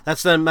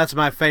That's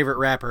my favorite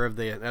rapper of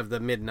the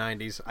mid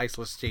 '90s,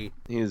 Iceless T.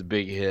 He was a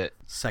big hit.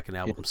 Second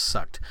album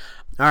sucked.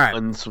 All right,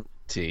 Unsweet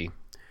tea,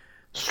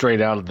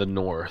 straight out of the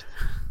north.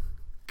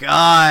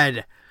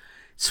 God,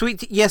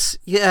 sweet tea. Yes,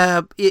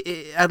 yeah.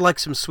 I'd like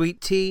some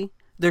sweet tea.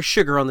 There's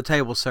sugar on the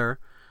table, sir.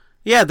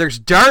 Yeah, there's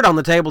dirt on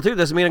the table too.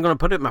 Doesn't mean I'm going to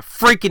put it in my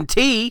freaking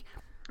tea.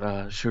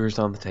 Sugar's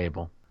on the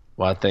table.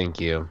 Why,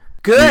 thank you.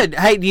 Good.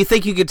 Hey, do you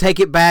think you could take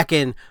it back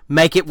and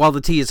make it while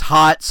the tea is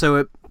hot so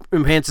it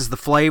enhances the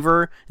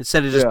flavor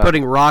instead of just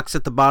putting rocks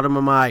at the bottom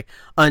of my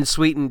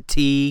unsweetened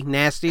tea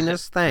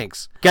nastiness?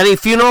 Thanks. Got any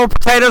funeral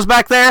potatoes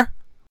back there?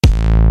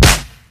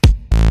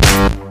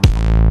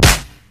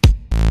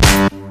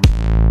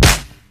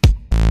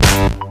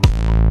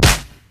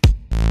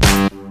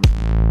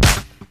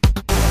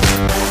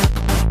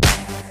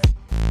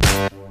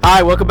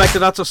 Hi, welcome back to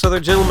Not So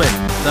Southern Gentlemen,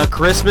 the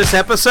Christmas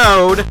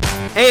episode,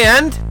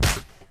 and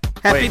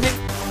Happy New...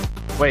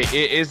 Wait,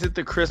 is it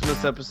the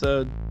Christmas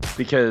episode?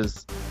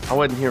 Because I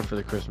wasn't here for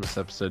the Christmas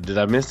episode. Did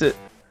I miss it?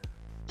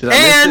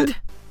 And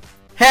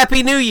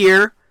Happy New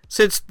Year,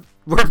 since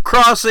we're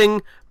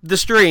crossing the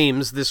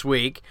streams this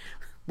week.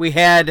 We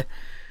had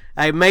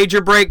a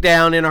major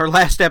breakdown in our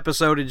last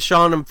episode, and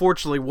Sean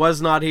unfortunately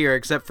was not here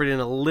except for in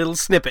a little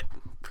snippet.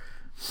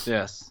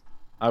 Yes,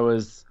 I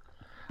was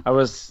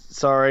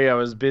sorry. I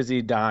was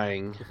busy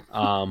dying.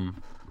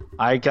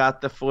 I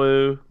got the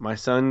flu. My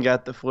son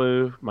got the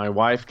flu. My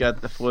wife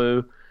got the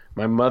flu.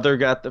 My mother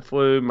got the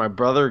flu. My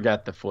brother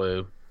got the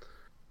flu.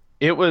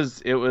 It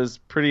was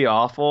pretty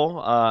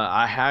awful.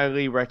 I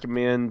highly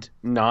recommend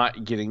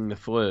not getting the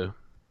flu.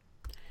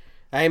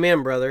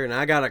 Amen, brother. And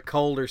I got a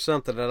cold or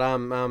something that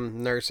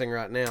I'm nursing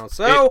right now.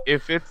 So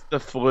if it's the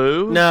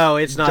flu, no,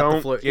 it's not don't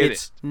the flu. Get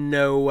it's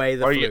no way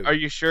the flu. Are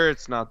you sure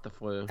it's not the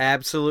flu?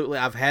 Absolutely.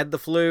 I've had the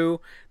flu.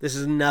 This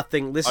is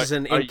nothing. This is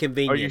an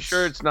inconvenience. Are you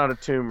sure it's not a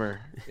tumor?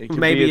 It could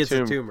Maybe be it's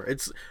a tumor.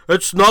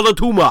 It's not a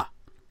tumor.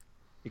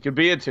 It could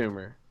be a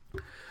tumor.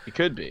 It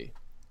could be.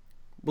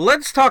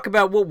 Let's talk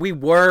about what we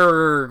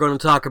were going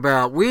to talk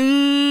about.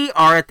 We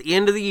are at the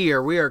end of the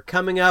year. We are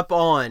coming up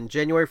on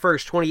January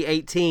 1st,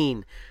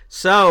 2018.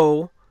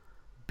 So,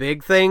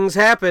 big things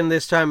happen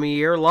this time of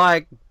year,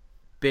 like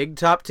big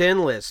top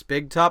 10 lists,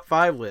 big top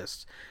 5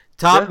 lists,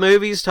 top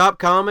movies, top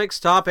comics,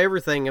 top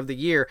everything of the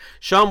year.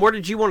 Sean, where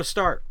did you want to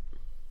start?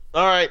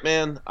 All right,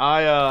 man.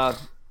 I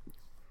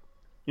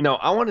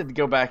wanted to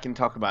go back and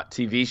talk about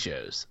TV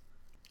shows.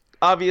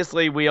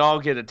 Obviously, we all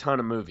get a ton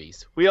of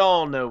movies. We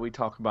all know we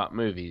talk about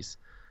movies.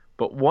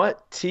 But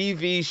what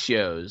TV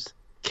shows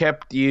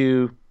kept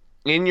you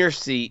in your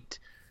seat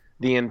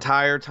the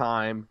entire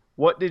time?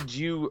 What did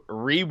you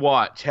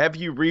rewatch? Have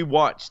you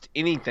rewatched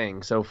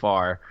anything so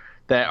far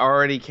that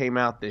already came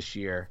out this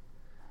year?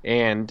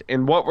 And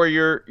what were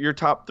your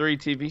top 3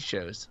 TV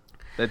shows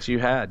that you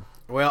had?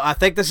 Well, I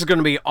think this is going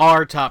to be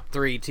our top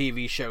 3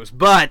 TV shows,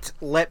 but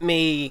let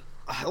me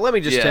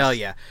just tell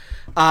you,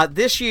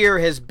 this year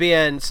has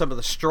been some of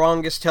the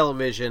strongest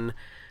television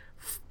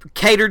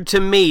catered to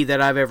me that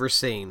I've ever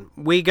seen.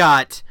 We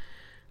got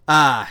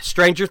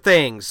Stranger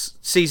Things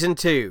season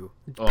 2,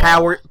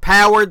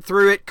 powered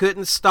through it,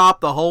 couldn't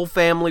stop. The whole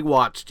family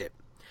watched it.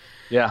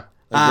 Yeah,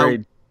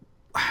 agreed.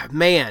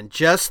 Man,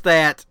 just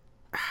that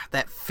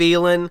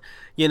feeling.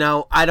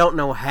 I don't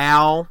know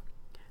how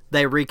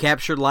they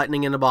recaptured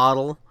lightning in a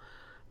bottle.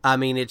 I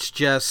mean, it's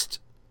just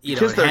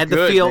because it they're had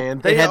good, the feel. Man.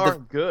 They are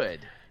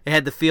good. It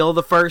had the feel of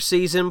the first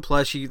season,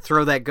 plus you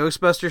throw that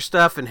Ghostbuster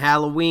stuff and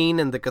Halloween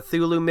and the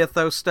Cthulhu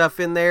mythos stuff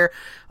in there.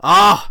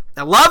 Oh,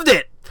 I loved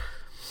it.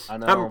 I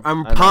know.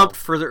 I'm pumped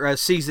for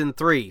season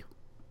 3.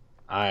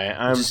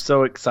 I'm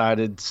so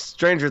excited.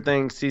 Stranger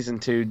Things season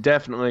 2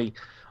 definitely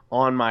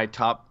on my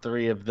top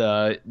 3 of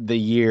the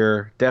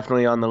year.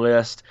 Definitely on the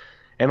list.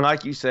 And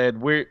like you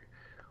said, we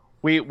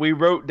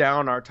wrote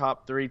down our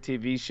top 3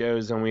 TV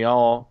shows, and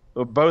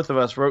both of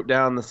us wrote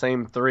down the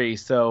same 3.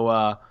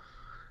 So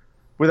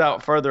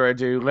without further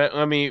ado,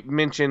 let me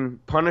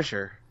mention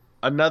Punisher,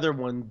 another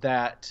one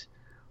that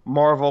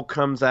Marvel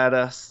comes at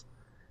us,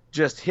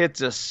 just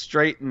hits us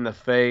straight in the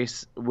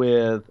face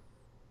with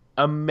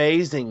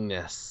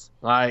amazingness.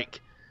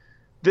 Like,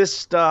 this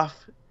stuff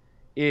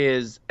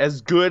is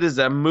as good as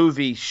a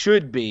movie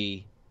should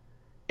be,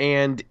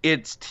 and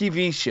it's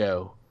TV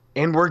show,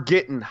 and we're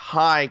getting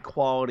high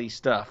quality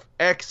stuff,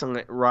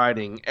 excellent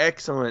writing,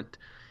 excellent,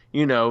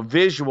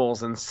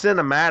 visuals and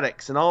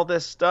cinematics and all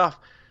this stuff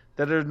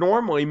that are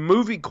normally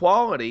movie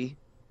quality.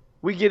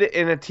 We get it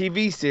in a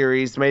TV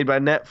series made by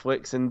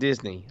Netflix and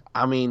Disney.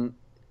 I mean,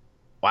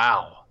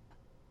 wow.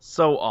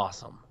 So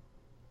awesome.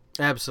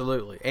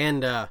 Absolutely.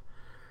 And,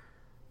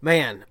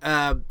 man,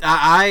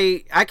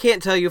 I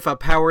can't tell you if I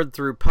powered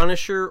through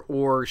Punisher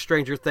or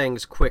Stranger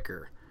Things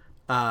quicker.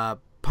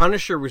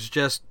 Punisher was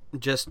just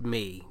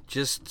me.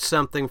 Just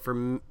something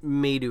for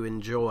me to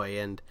enjoy.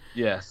 And,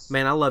 yes,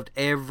 man, I loved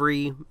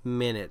every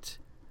minute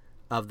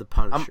of the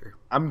Punisher.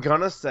 I'm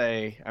gonna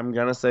say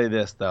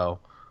this, though.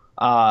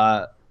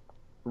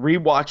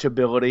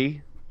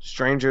 Rewatchability,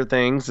 Stranger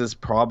Things is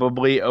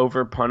probably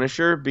over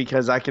Punisher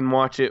because I can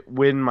watch it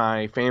when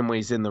my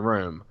family's in the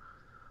room.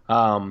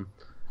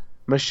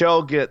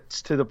 Michelle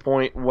gets to the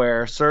point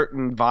where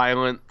certain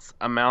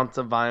amounts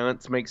of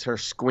violence makes her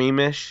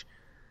squeamish,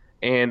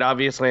 and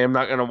obviously I'm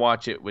not going to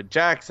watch it with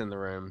Jax in the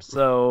room.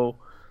 So,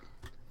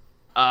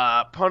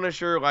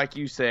 Punisher, like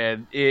you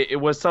said, it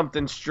was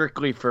something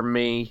strictly for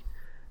me,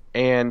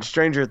 and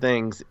Stranger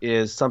Things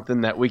is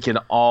something that we can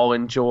all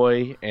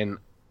enjoy and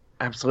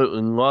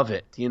absolutely love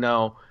it. You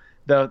know,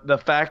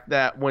 the fact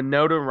that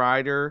Winona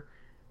Ryder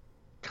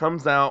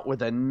comes out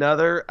with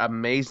another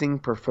amazing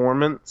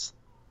performance.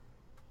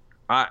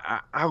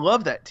 I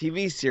love that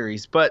TV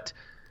series, but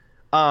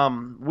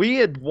we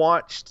had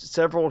watched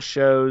several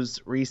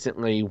shows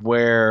recently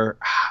where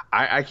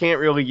I can't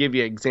really give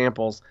you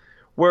examples,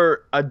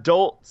 where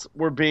adults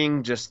were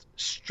being just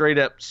straight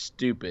up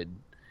stupid.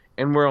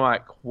 And we're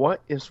like,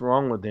 what is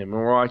wrong with them?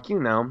 And we're like,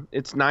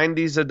 it's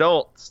 90s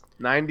adults.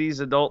 90s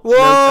adults.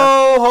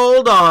 Whoa,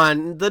 hold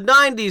on. The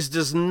 90s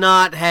does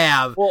not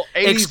have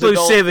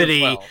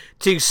exclusivity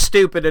to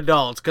stupid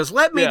adults. Because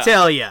let me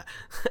tell you,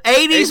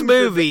 80s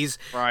movies,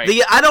 right.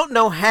 I don't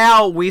know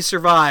how we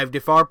survived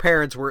if our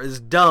parents were as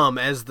dumb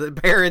as the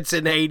parents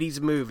in 80s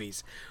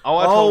movies.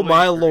 Oh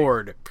my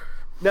Lord.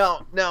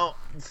 Now,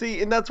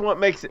 see, and that's what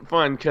makes it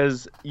fun,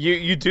 because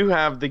you do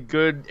have the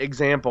good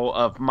example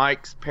of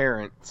Mike's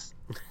parents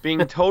being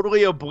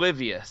totally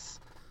oblivious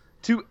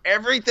to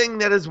everything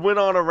that has went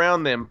on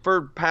around them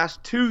for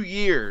past 2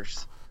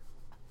 years.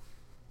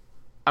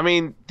 I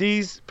mean,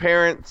 these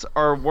parents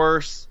are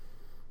worse.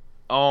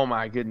 Oh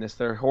my goodness,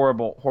 they're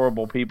horrible,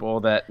 horrible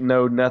people that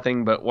know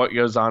nothing but what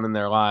goes on in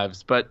their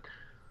lives. But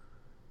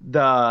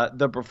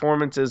the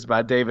performances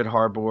by David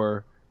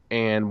Harbour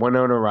and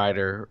Winona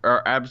Ryder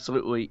are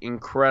absolutely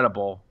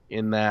incredible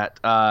in that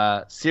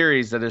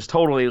series that is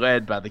totally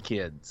led by the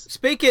kids.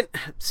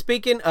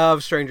 Speaking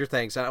of Stranger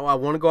Things, I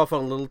want to go off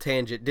on a little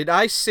tangent. Did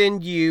I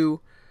send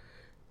you...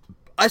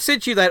 I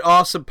sent you that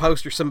awesome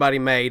poster somebody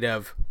made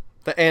of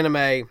the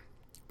anime...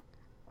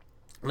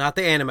 Not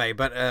the anime,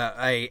 but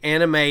a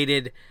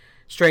animated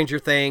Stranger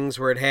Things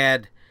where it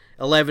had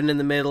 11 in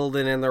the middle,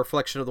 then in the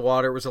reflection of the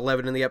water it was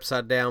 11 in the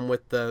upside down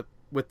with the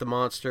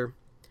monster.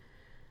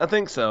 I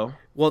think so.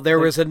 Well, there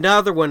was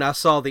another one I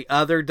saw the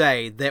other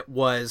day that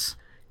was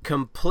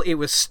complete. It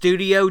was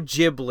Studio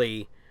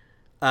Ghibli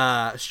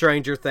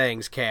Stranger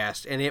Things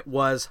cast, and it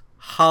was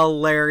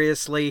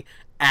hilariously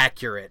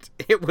accurate.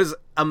 It was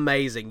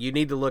amazing. You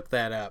need to look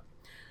that up.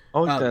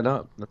 I'll look that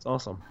up. That's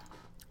awesome.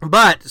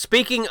 But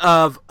speaking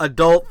of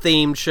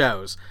adult-themed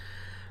shows,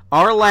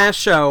 our last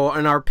show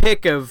and our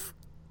pick of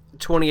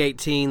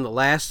 2018,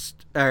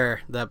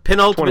 the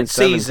penultimate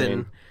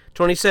season,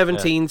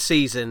 2017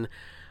 season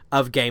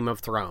of Game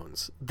of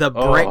Thrones. The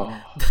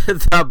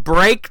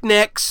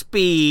breakneck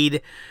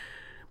speed.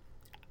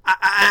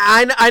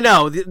 I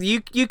know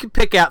you can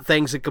pick out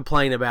things and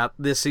complain about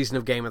this season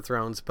of Game of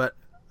Thrones, but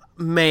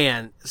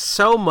man,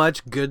 so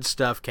much good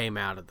stuff came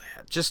out of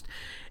that. Just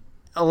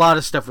a lot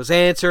of stuff was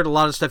answered, a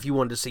lot of stuff you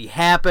wanted to see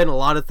happen, a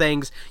lot of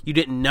things you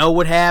didn't know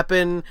would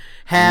happen,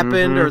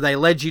 or they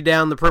led you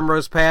down the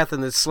primrose path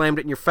and then slammed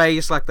it in your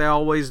face like they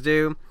always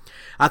do.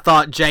 I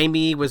thought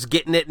Jamie was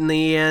getting it in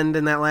the end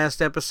in that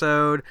last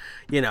episode.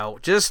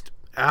 Just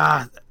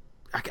I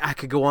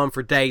could go on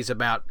for days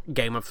about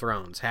Game of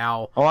Thrones.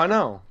 How? Oh, I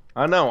know.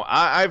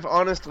 I've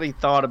honestly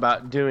thought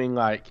about doing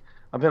I've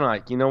been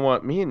like, you know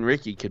what? Me and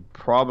Ricky could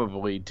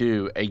probably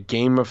do a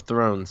Game of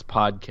Thrones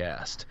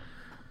podcast,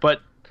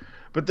 but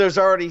there's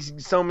already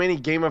so many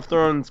Game of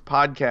Thrones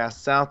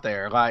podcasts out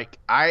there.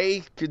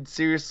 I could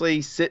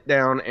seriously sit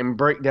down and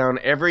break down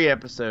every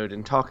episode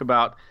and talk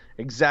about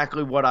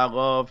exactly what I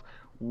love.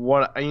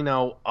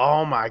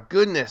 Oh my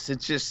goodness,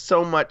 it's just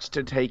so much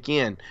to take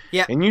in.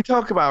 Yeah. And you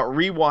talk about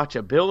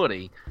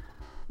rewatchability.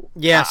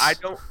 Yes.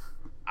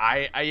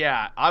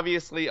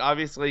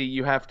 Obviously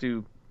you have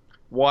to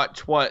watch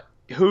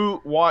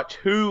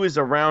who is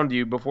around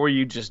you before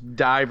you just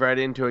dive right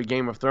into a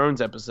Game of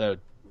Thrones episode.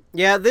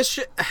 Yeah,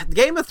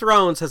 Game of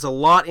Thrones has a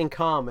lot in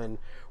common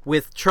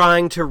with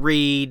trying to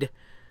read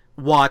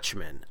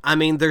Watchmen. I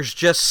mean, there's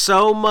just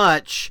so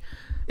much.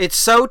 It's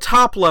so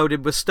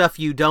top-loaded with stuff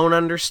you don't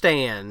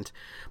understand.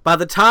 By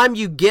the time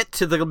you get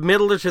to the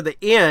middle or to the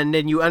end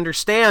and you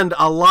understand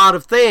a lot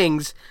of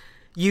things,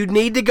 you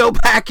need to go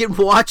back and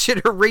watch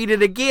it or read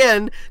it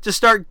again to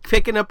start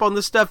picking up on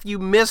the stuff you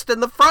missed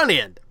in the front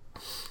end.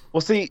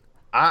 Well, see,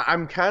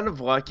 I'm kind of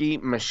lucky.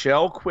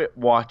 Michelle quit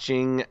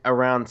watching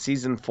around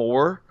season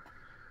 4.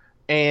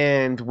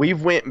 And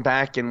we've went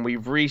back and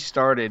we've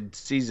restarted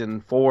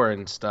season 4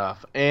 and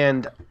stuff,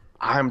 and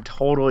I'm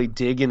totally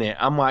digging it.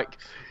 I'm like,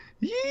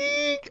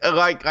 yeek!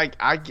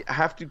 I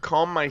have to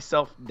calm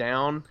myself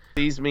down.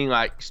 Sees me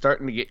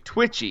starting to get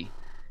twitchy.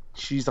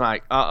 She's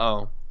like,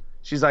 uh-oh.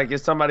 She's like,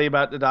 is somebody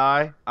about to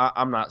die?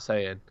 I'm not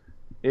saying.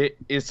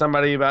 Is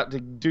somebody about to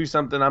do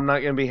something I'm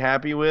not going to be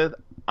happy with?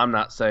 I'm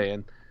not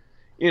saying.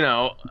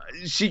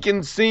 She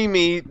can see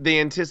me,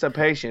 the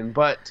anticipation,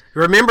 but...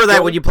 Remember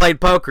that when you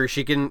played poker,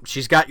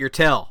 she's got your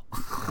tell.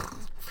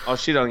 Oh,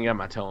 she don't got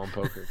my tell on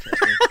poker,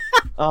 trust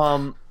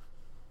me.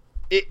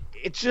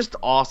 it's just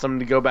awesome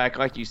to go back,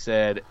 like you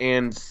said,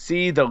 and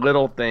see the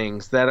little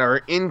things that are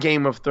in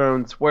Game of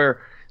Thrones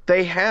where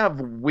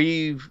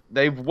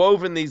they've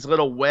woven these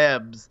little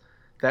webs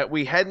that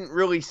we hadn't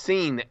really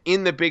seen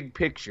in the big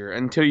picture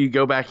until you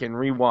go back and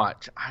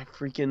rewatch. I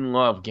freaking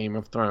love Game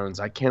of Thrones.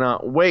 I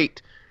cannot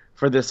wait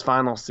for this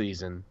final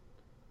season.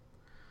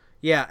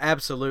 Yeah,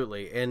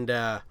 absolutely. And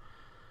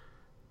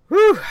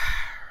whew,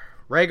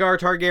 Rhaegar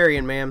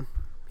Targaryen, man,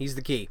 he's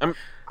the key.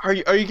 Are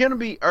you gonna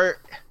be?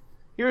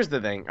 Here's the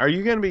thing: are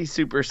you gonna be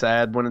super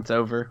sad when it's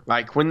over?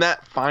 Like when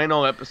that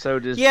final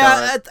episode is?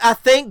 Yeah, done? I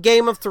think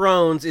Game of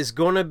Thrones is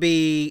gonna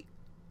be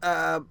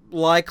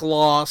like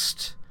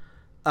Lost,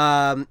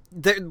 because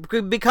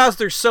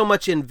there's so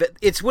much.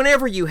 It's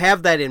whenever you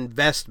have that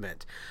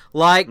investment,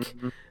 like.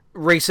 Mm-hmm.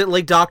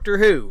 Recently, Doctor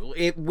Who.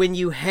 When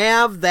you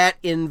have that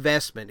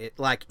investment,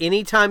 like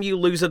anytime you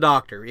lose a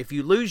doctor, if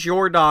you lose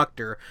your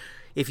doctor,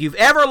 if you've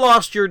ever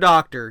lost your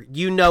doctor,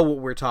 you know what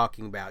we're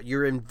talking about.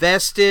 You're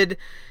invested,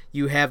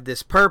 you have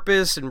this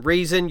purpose and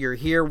reason, you're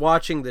here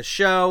watching the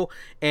show,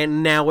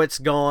 and now it's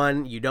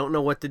gone. You don't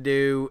know what to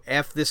do.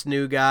 F this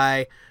new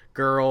guy,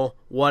 girl,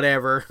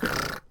 whatever.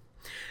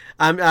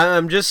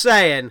 I'm just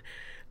saying,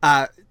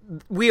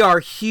 we are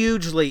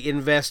hugely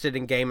invested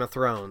in Game of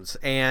Thrones,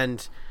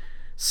 and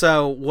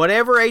so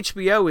whatever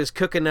HBO is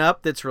cooking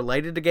up that's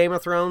related to Game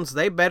of Thrones,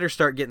 they better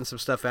start getting some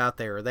stuff out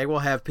there, or they will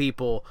have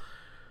people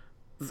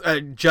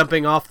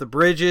jumping off the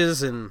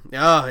bridges, and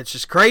it's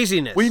just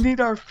craziness. We need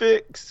our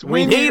fix.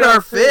 We need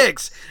our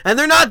fix. And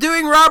they're not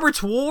doing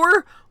Robert's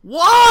War?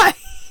 Why?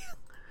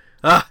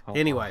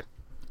 Anyway,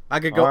 I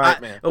could go.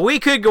 We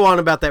could go on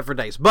about that for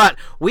days, but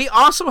we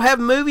also have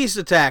movies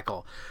to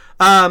tackle.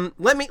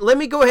 Let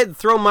me go ahead and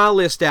throw my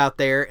list out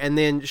there, and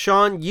then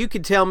Sean, you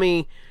can tell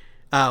me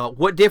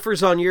what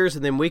differs on yours,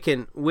 and then we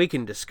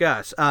can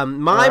discuss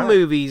my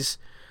movies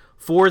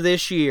for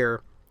this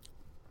year.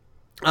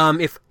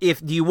 If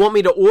do you want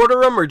me to order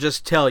them or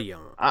just tell you?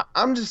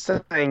 I'm just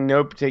saying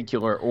no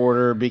particular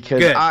order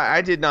because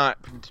I did not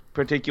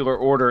particular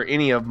order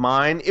any of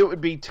mine. It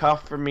would be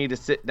tough for me to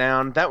sit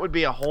down. That would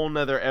be a whole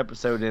nother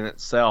episode in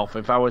itself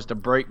if I was to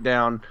break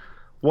down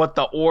what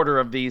the order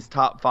of these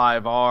top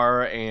 5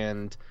 are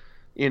and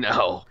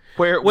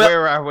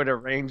where I would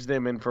arrange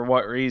them and for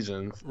what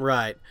reasons.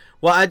 Right.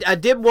 Well, I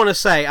did want to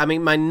say, I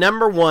mean, my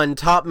number 1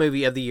 top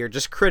movie of the year,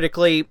 just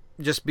critically,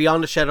 just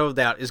beyond a shadow of a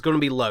doubt, is going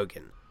to be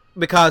Logan.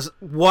 Because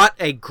what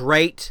a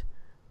great,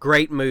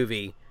 great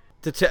movie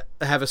to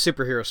have a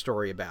superhero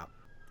story about.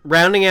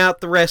 Rounding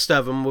out the rest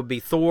of them would be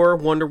Thor,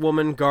 Wonder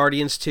Woman,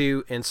 Guardians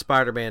 2, and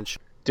Spider-Man.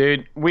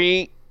 Dude,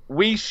 we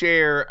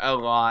share a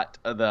lot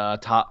of the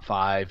top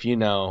 5,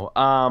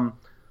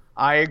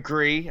 I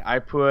agree. I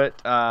put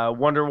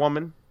Wonder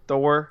Woman,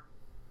 Thor,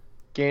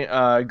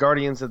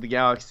 Guardians of the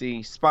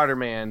Galaxy,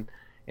 Spider-Man,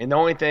 and the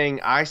only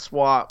thing I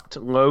swapped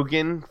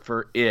Logan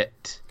for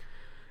It.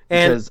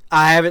 And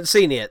I haven't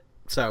seen It,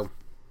 so.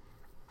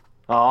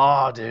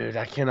 Oh, dude,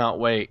 I cannot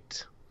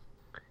wait.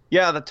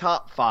 Yeah, the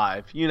top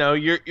 5.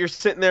 You're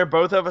sitting there.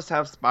 Both of us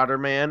have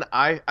Spider-Man.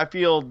 I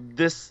feel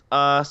this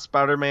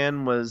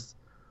Spider-Man was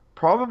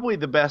probably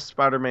the best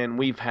Spider-Man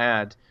we've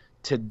had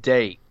to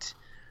date.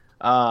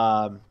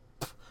 Well,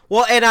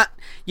 and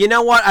you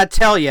know what? I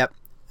tell you,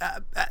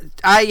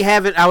 I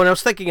haven't. When I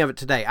was thinking of it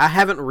today, I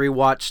haven't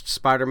rewatched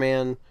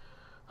Spider-Man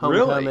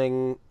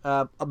Homecoming,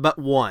 but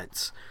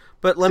once.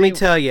 But let me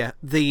tell you,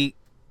 the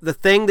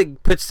thing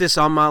that puts this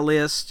on my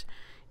list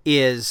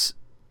is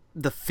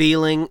the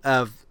feeling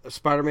of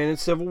Spider-Man in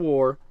Civil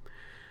War,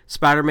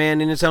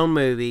 Spider-Man in his own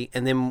movie,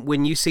 and then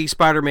when you see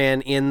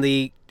Spider-Man in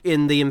the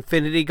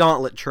Infinity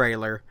Gauntlet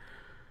trailer,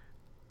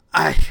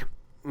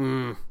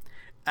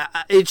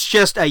 it's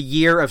just a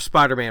year of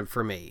Spider-Man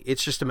for me.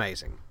 It's just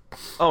amazing.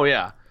 Oh,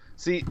 yeah.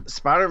 See,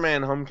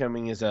 Spider-Man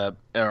Homecoming is a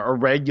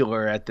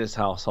regular at this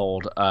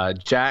household.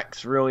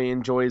 Jax really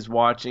enjoys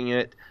watching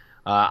it.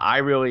 I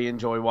really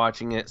enjoy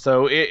watching it.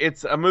 So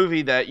it's a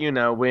movie that,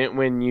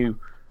 when you,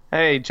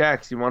 hey,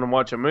 Jax, you want to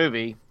watch a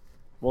movie?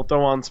 We'll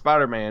throw on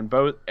Spider-Man.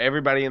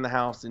 Everybody in the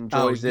house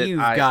enjoys it. You've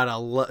got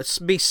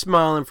to be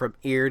smiling from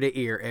ear to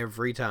ear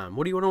every time.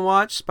 What do you want to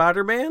watch?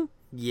 Spider-Man?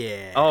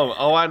 Yeah.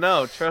 Oh, I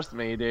know. Trust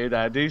me, dude.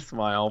 I do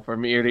smile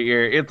from ear to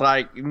ear. It's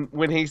like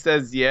when he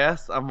says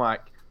yes, I'm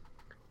like,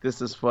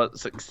 this is what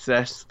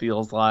success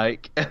feels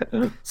like.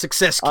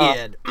 Success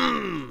kid.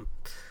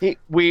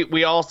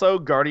 We also,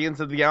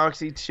 Guardians of the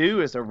Galaxy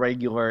 2 is a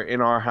regular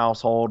in our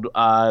household.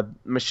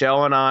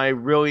 Michelle and I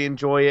really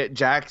enjoy it.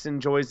 Jax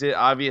enjoys it.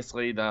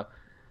 Obviously, the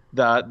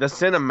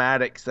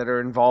cinematics that are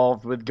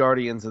involved with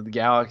Guardians of the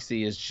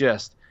Galaxy is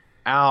just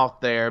out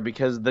there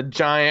because the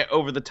giant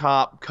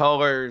over-the-top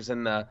colors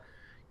and the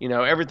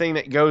everything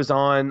that goes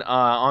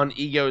on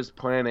Ego's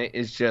planet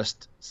is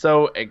just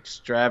so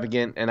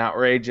extravagant and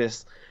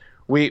outrageous.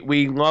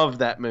 We love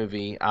that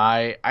movie.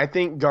 I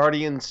think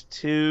Guardians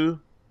 2.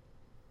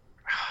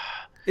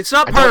 It's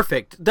not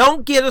perfect.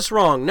 Don't get us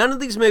wrong. None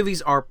of these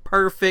movies are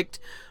perfect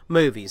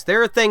movies.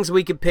 There are things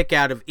we could pick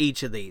out of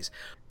each of these.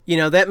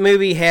 That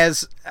movie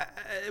has.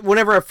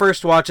 Whenever I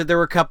first watched it, there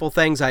were a couple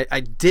things I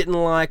didn't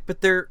like,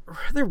 but they're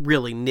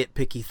really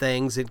nitpicky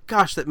things. And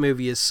gosh, that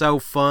movie is so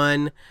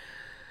fun,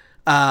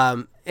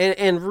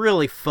 and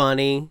really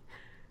funny.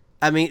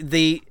 I mean,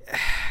 the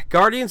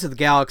Guardians of the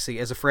Galaxy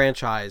as a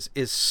franchise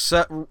is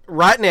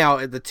right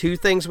now the two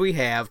things we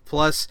have,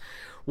 plus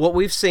what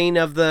we've seen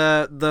of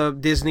the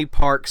Disney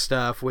park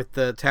stuff with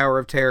the Tower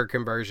of Terror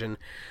conversion.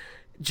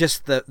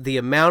 Just the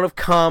amount of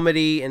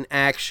comedy and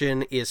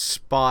action is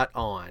spot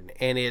on,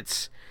 and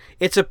it's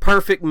a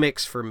perfect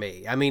mix for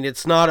me. I mean,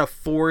 it's not a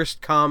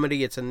forced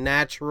comedy, it's a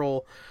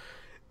natural.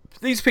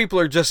 These people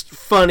are just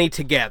funny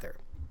together.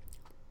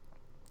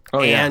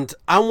 Oh, yeah. And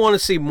I want to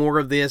see more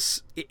of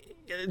this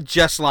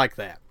just like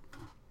that.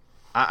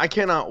 I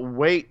cannot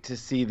wait to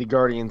see the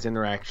Guardians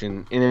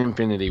interaction in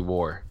Infinity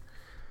War.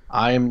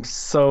 I am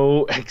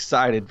so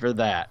excited for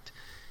that.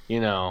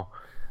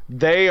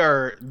 They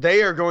are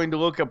going to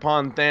look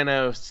upon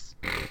Thanos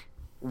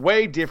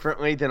way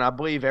differently than I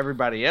believe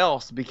everybody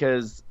else,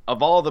 because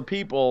of all the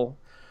people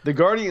the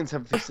Guardians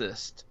have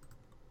assist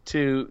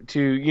to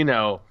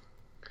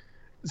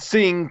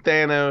seeing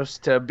Thanos,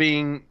 to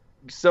being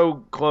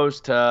so close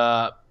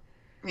to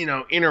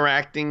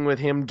interacting with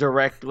him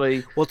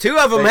directly. Well, two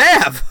of them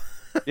have.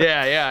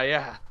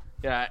 Yeah.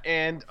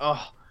 And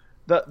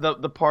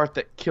the part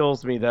that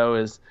kills me though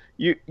is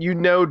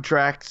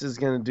Drax is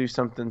gonna do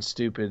something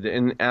stupid,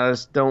 and I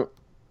just don't.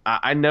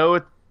 I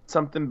know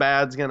something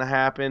bad's gonna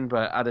happen,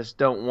 but I just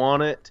don't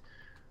want it.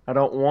 I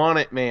don't want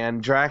it, man.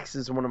 Drax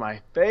is one of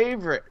my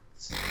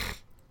favorites.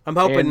 I'm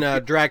hoping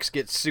Drax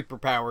gets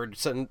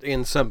superpowered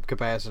in some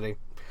capacity.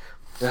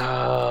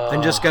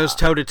 And just goes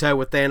toe-to-toe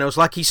with Thanos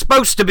like he's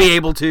supposed to be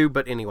able to,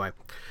 but anyway.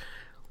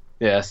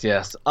 Yes.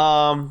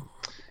 That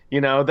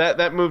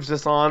moves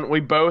us on. We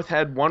both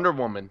had Wonder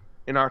Woman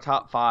in our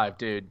top 5,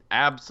 dude.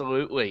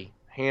 Absolutely.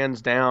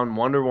 Hands down,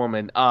 Wonder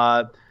Woman.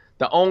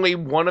 The only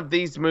one of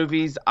these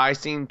movies I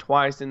seen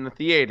twice in the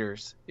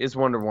theaters is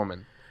Wonder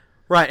Woman.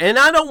 Right, and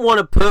I don't want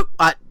to put...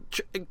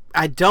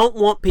 I don't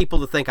want people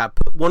to think I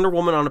put Wonder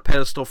Woman on a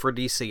pedestal for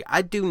DC.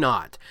 I do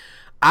not.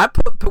 I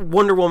put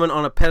Wonder Woman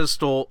on a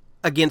pedestal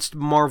against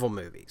Marvel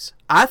movies.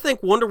 I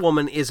think Wonder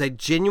Woman is a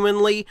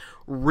genuinely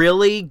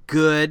really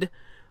good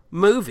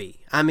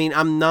movie. I mean,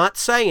 I'm not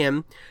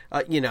saying,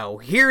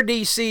 here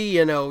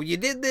DC, you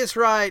did this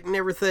right and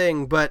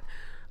everything, but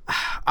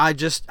I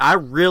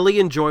really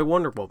enjoy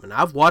Wonder Woman.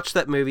 I've watched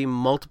that movie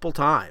multiple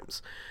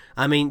times.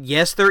 I mean,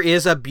 yes, there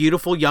is a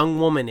beautiful young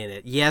woman in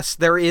it. Yes,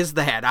 there is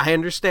that. I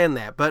understand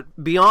that.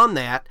 But beyond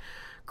that,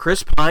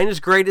 Chris Pine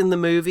is great in the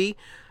movie.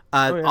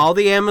 All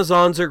the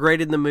Amazons are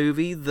great in the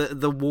movie.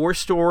 The war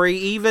story,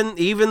 even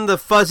the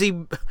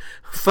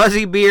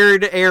fuzzy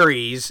beard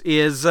Ares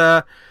is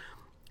okay.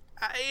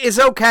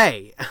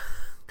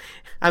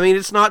 I mean,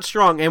 it's not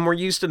strong, and we're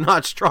used to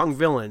not strong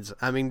villains.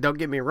 I mean, don't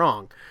get me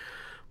wrong,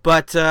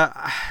 but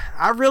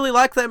I really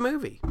like that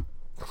movie.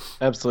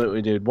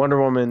 Absolutely, dude. Wonder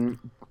Woman,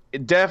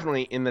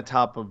 definitely in the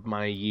top of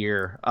my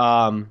year.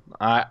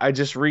 I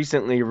just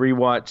recently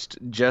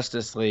rewatched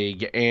Justice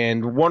League,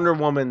 and Wonder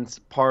Woman's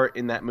part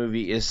in that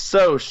movie is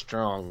so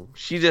strong.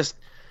 She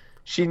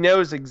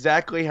knows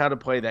exactly how to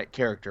play that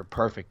character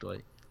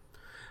perfectly.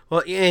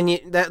 Well, and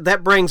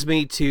that brings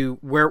me to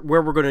where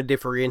we're going to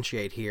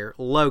differentiate here.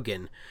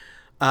 Logan.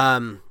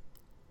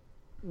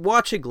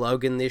 Watching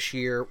Logan this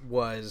year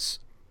was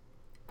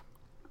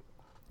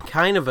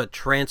kind of a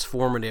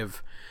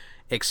transformative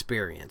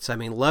experience. I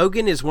mean,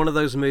 Logan is one of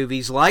those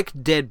movies like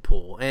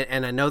Deadpool,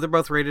 and I know they're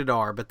both rated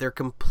R, but they're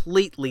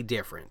completely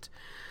different.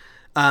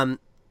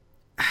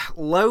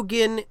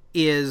 Logan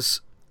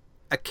is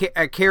a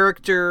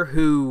character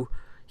who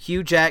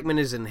Hugh Jackman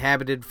has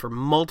inhabited for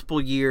multiple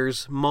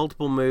years,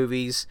 multiple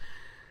movies,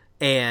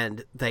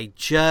 and they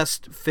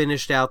just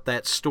finished out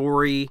that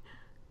story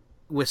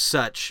with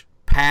such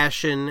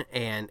passion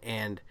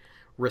and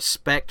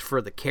respect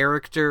for the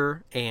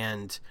character,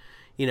 and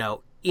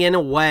in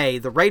a way,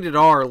 the rated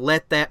R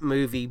let that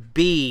movie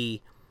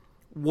be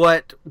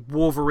what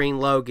Wolverine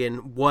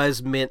Logan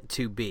was meant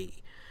to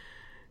be.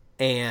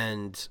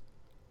 And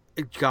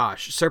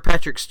gosh, Sir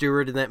Patrick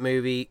Stewart in that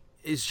movie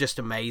is just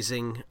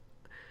amazing.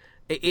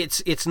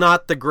 It's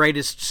not the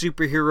greatest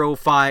superhero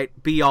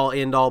fight, be all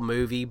end all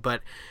movie,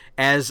 but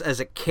as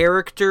a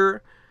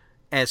character,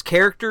 as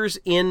characters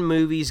in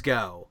movies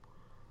go,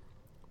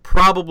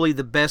 probably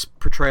the best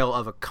portrayal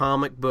of a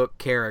comic book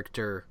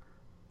character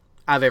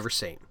I've ever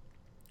seen.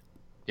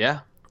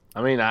 Yeah,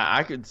 I mean,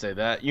 I could say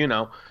that,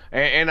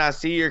 and I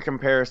see your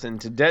comparison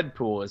to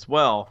Deadpool as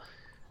well.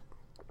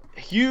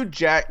 Hugh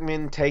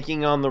Jackman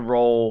taking on the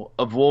role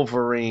of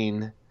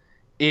Wolverine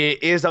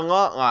is a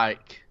lot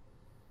like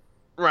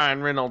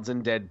Ryan Reynolds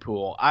in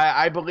Deadpool.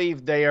 I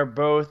believe they are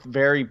both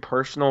very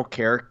personal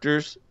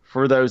characters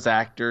for those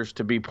actors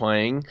to be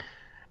playing,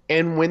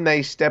 and when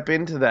they step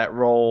into that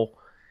role,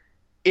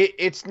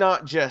 it's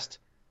not just,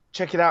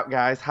 check it out,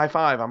 guys, high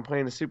five, I'm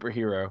playing a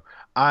superhero.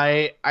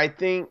 I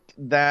think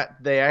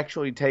that they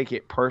actually take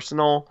it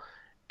personal,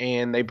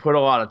 and they put a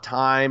lot of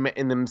time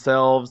in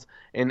themselves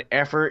and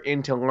effort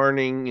into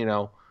learning,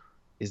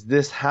 is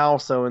this how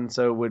so and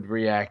so would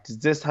react? Is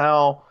this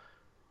how,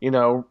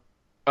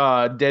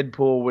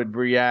 Deadpool would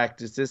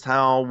react? Is this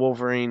how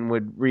Wolverine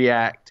would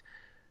react?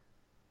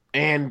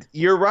 And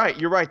you're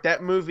right.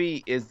 That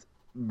movie is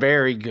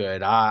very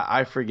good.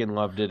 I freaking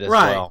loved it as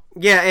well.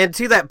 Yeah, and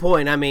to that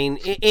point, I mean,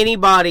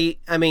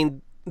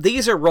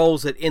 these are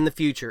roles that in the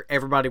future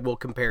everybody will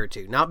compare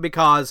to. Not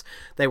because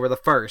they were the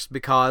first,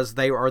 because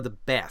they are the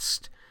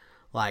best.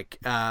 Like,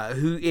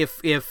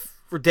 if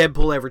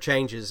Deadpool ever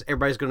changes,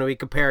 everybody's going to be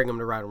comparing him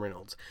to Ryan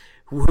Reynolds.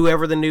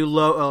 Whoever the new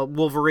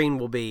Wolverine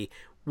will be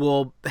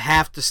will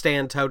have to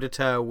stand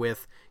toe-to-toe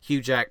with Hugh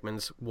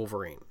Jackman's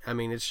Wolverine. I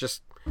mean, it's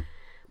just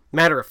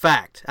matter of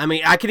fact. I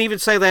mean, I can even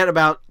say that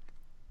about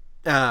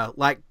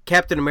like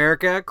Captain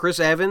America, Chris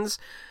Evans.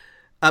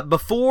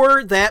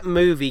 Before that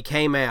movie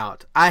came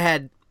out,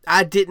 I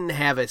didn't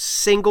have a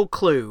single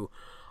clue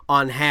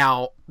on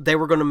how they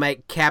were going to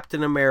make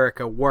Captain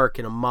America work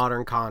in a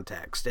modern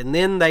context. And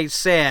then they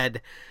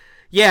said,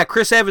 yeah,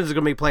 Chris Evans is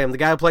going to be playing him, the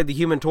guy who played the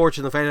Human Torch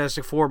in the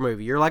Fantastic Four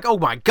movie. You're like, oh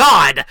my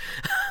God!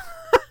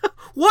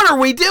 What are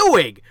we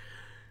doing?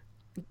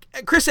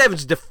 Chris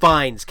Evans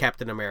defines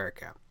Captain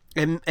America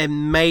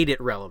and made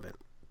it relevant.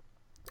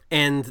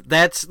 And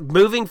that's,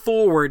 moving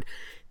forward,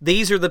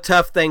 these are the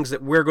tough things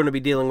that we're going to be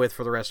dealing with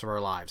for the rest of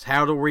our lives.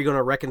 How are we going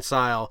to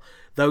reconcile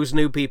those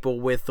new people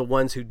with the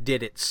ones who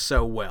did it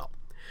so well?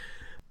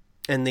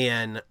 And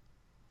then,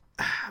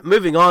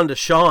 moving on to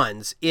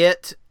Sean's,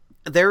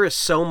 there is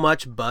so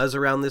much buzz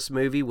around this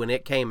movie when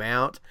it came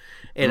out,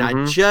 and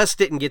I just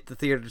didn't get the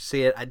theater to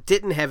see it. I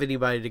didn't have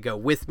anybody to go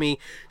with me.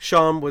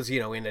 Sean was,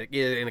 in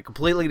a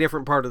completely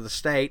different part of the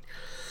state.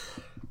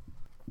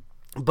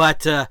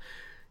 But,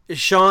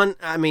 Sean,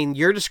 I mean,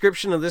 your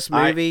description of this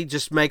movie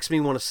just makes me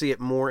want to see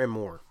it more and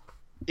more.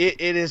 It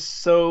is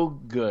so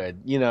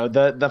good.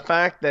 The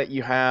fact that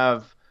you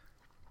have...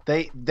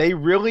 They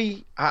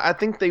really, I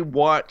think they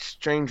watched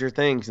Stranger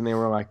Things and they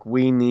were like,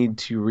 we need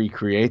to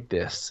recreate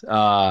this.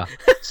 I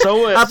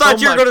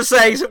thought you were going to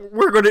say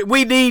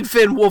we need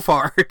Finn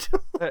Wolfhard.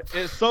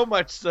 It's so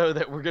much so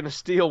that we're going to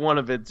steal one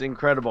of its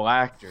incredible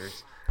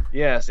actors.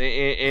 Yes,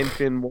 in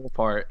Finn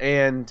Wolfhard.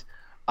 And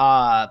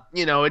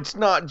it's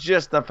not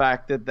just the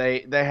fact that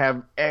they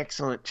have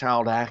excellent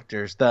child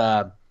actors.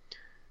 The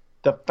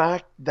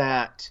fact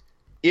that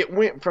it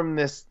went from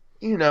this,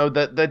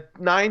 the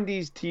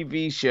 90s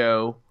TV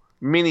show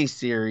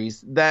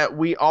miniseries that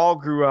we all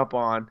grew up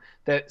on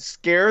that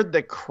scared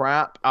the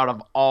crap out of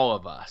all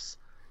of us,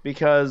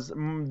 because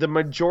the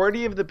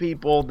majority of the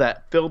people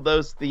that filled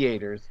those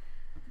theaters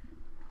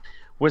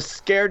was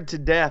scared to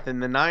death in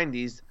the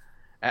 90s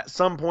at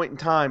some point in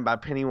time by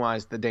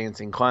Pennywise the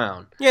Dancing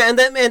Clown. Yeah,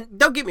 and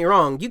don't get me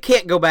wrong, you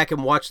can't go back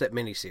and watch that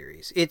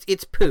miniseries.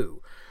 It's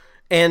poo.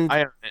 And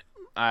I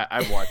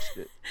watched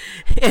it.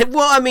 And,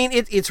 well, I mean,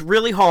 it's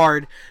really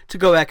hard to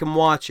go back and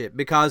watch it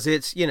because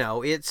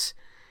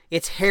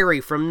it's Harry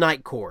from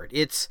Night Court.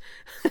 It's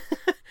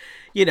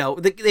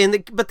but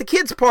the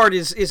kids part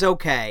is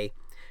okay,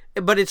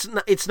 but it's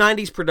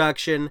 90s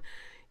production.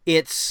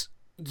 It's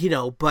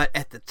but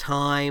at the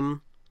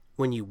time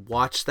when you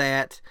watch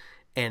that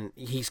and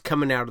he's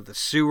coming out of the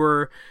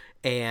sewer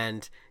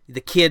and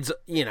the kids,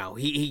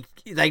 the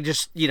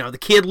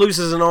kid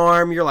loses an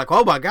arm. You're like,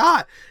 oh my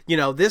God,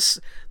 this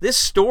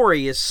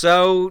story is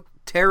so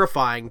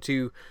terrifying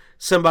to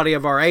somebody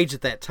of our age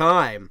at that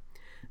time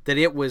that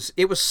it was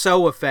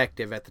so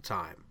effective at the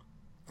time.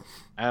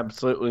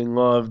 Absolutely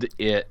loved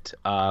it.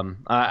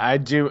 I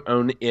do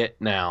own it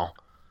now.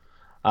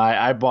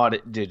 I bought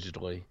it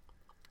digitally.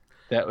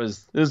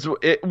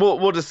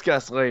 We'll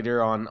discuss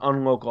later on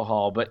Local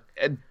Haul, but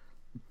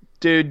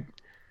dude,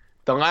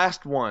 the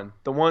last one,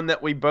 the one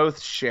that we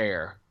both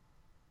share,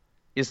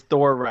 is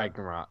Thor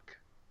Ragnarok.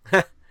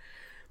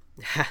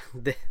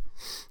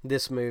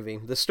 This movie,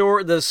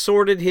 the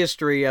sordid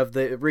history of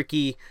the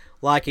Ricky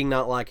liking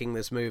not liking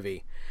this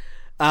movie.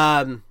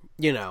 You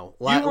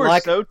were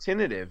so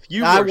tentative.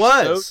 I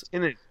was so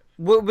tentative.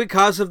 Well,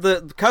 because of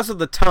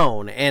the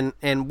tone,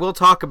 and we'll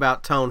talk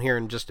about tone here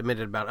in just a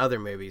minute about other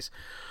movies.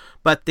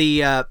 But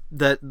the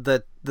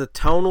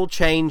tonal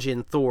change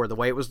in Thor, the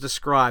way it was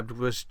described,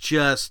 was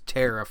just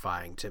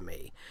terrifying to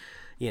me.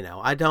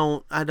 I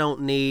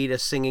don't need a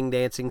singing,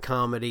 dancing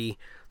comedy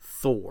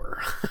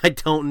Thor. I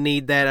don't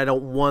need that. I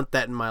don't want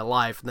that in my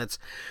life.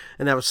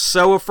 And I was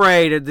so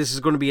afraid that this is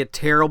going to be a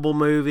terrible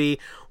movie.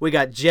 We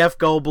got Jeff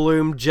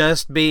Goldblum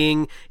just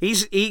being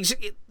he's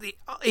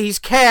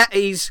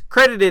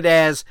credited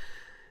as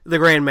the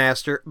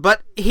Grandmaster,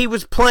 but he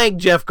was playing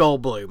Jeff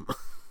Goldblum.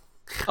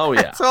 Oh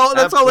yeah,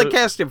 that's all they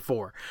cast him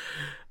for.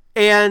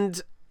 And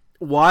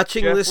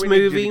watching this movie,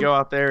 need you to go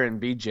out there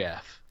and be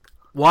Jeff.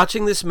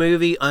 Watching this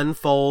movie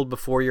unfold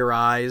before your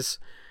eyes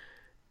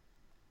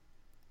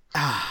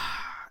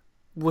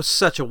was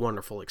such a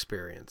wonderful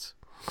experience.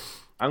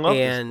 I loved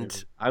this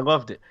movie. I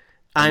loved it.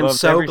 I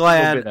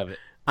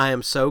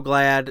am so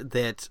glad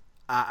that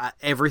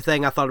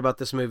everything I thought about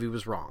this movie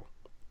was wrong,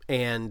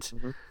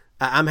 and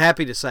I'm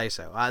happy to say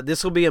so.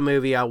 This will be a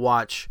movie I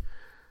watch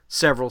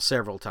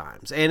several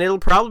times. And it'll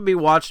probably be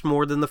watched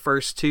more than the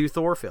first 2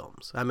 Thor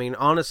films. I mean,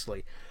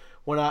 honestly,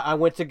 when I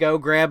went to go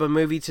grab a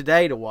movie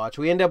today to watch,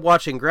 we ended up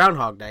watching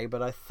Groundhog Day,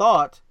 but I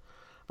thought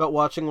about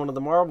watching one of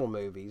the Marvel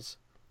movies.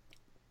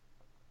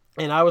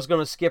 And I was going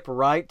to skip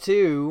right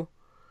to,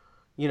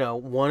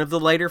 one of the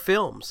later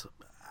films.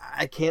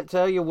 I can't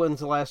tell you when's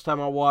the last time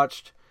I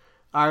watched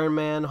Iron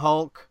Man,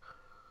 Hulk,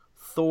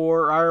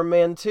 Thor, Iron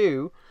Man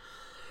 2.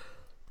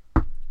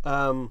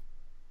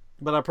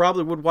 But I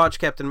probably would watch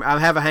I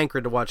have a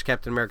hankering to watch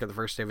Captain America: The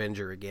First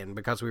Avenger again,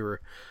 because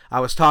I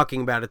was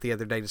talking about it the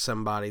other day to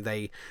somebody.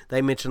 They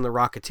mentioned The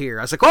Rocketeer.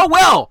 I was like, oh,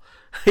 well,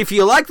 if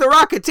you like The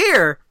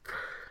Rocketeer,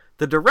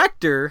 the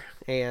director,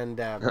 and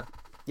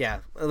yeah,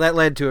 that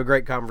led to a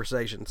great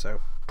conversation. So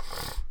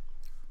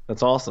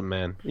that's awesome,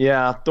 man.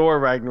 Yeah, Thor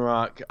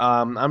Ragnarok.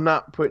 I'm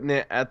not putting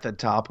it at the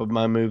top of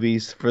my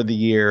movies for the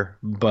year,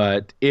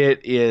 but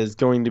it is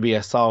going to be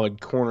a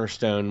solid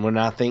cornerstone when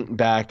I think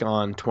back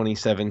on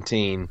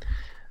 2017.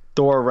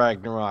 Thor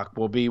Ragnarok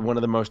will be one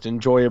of the most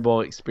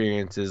enjoyable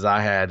experiences I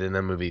had in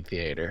a movie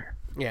theater.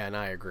 Yeah, and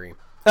I agree.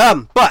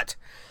 But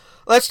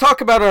let's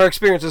talk about our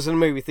experiences in the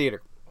movie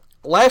theater.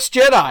 Last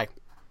Jedi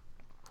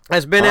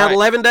has been out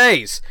 11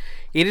 days.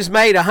 It has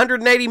made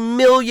 $180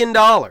 million.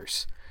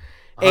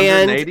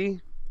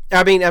 180?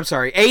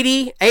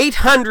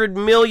 $800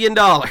 million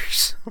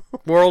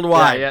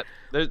worldwide. Yeah.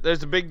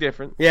 There's a big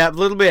difference. Yeah, a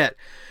little bit.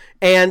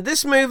 And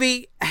this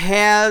movie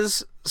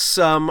has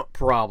some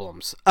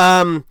problems.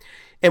 And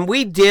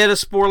we did a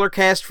spoiler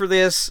cast for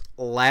this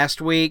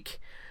last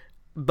week,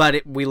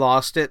 but we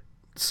lost it.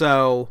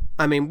 So,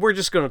 we're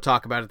just going to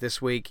talk about it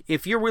this week.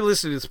 If you're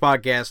listening to this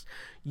podcast,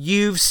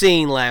 you've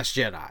seen Last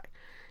Jedi.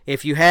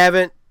 If you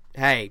haven't,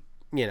 hey,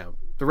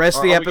 the rest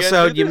of the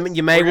episode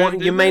you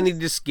may need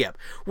to skip.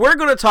 We're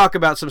going to talk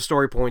about some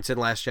story points in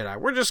Last Jedi.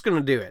 We're just going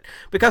to do it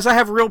because I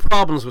have real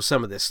problems with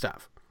some of this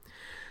stuff.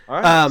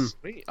 All right,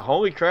 sweet.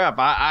 Holy crap!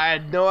 I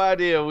had no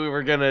idea we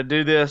were going to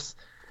do this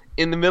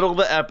in the middle of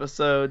the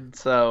episode.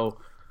 So,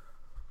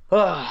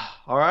 all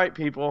right,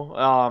 people.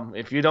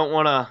 If you don't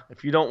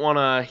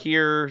wanna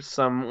hear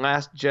some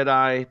Last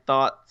Jedi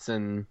thoughts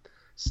and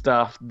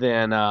stuff,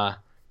 then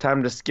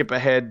time to skip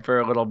ahead for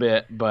a little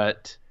bit.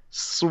 But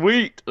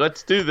sweet,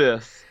 let's do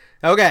this.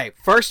 Okay,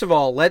 first of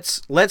all,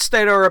 let's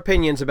state our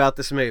opinions about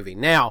this movie.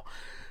 Now,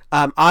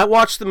 I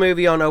watched the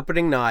movie on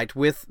opening night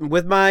with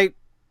my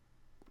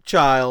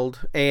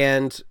child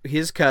and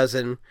his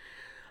cousin.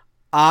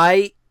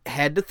 I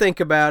had to think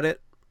about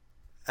it.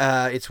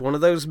 It's one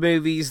of those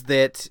movies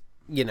that,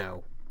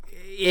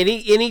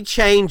 any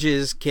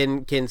changes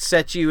can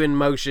set you in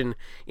motion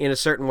in a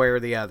certain way or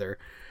the other.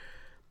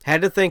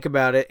 Had to think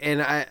about it,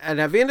 and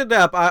I've ended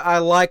up I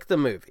like the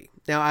movie.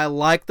 Now, I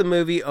like the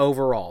movie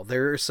overall.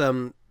 There are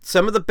some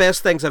of the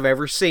best things I've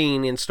ever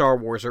seen in Star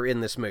Wars are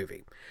in this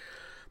movie.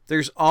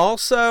 There's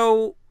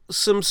also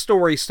some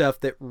story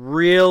stuff that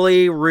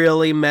really,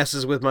 really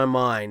messes with my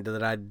mind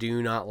that I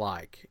do not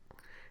like.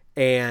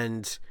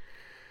 And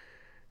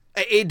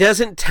it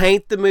doesn't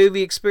taint the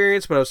movie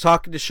experience, but I was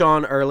talking to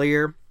Sean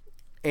earlier,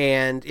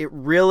 and it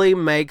really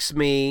makes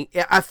me...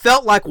 I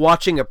felt like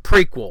watching a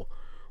prequel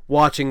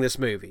watching this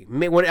movie.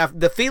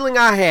 The feeling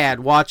I had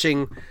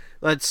watching,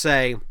 let's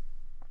say,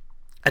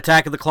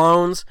 Attack of the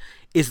Clones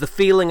is the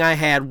feeling I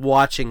had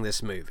watching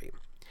this movie.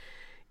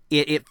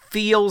 It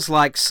feels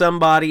like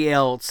somebody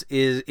else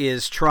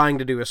is trying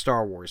to do a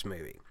Star Wars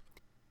movie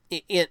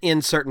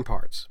in certain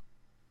parts.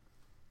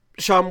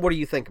 Sean, what do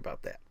you think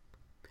about that?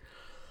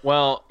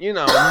 Well,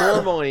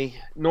 normally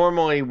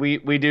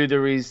we do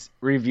the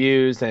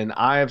reviews, and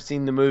I have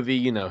seen the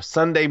movie,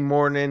 Sunday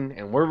morning,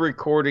 and we're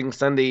recording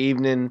Sunday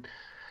evening,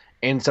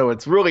 and so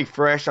it's really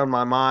fresh on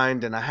my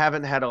mind, and I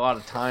haven't had a lot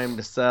of time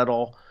to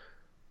settle.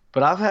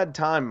 But I've had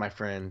time, my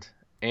friend,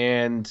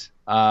 and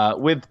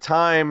with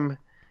time,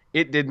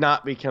 it did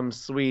not become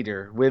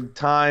sweeter. With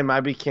time,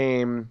 I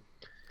became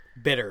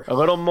bitter, a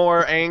little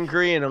more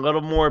angry, and a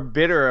little more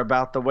bitter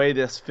about the way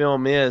this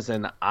film is,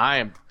 and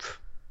I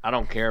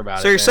don't care about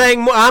it. So you're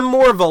saying I'm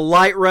more of a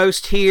light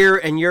roast here,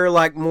 and you're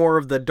like more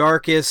of the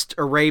darkest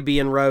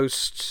Arabian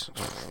roast?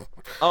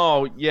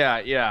 Oh,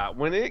 yeah.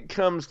 When it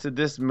comes to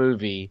this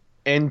movie,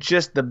 and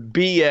just the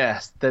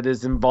BS that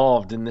is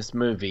involved in this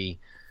movie...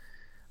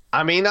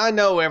 I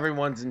know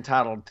everyone's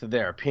entitled to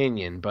their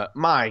opinion, but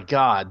my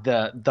God,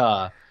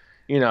 I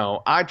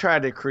try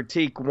to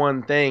critique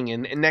one thing,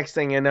 and next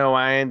thing I know,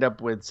 I end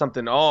up with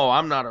something,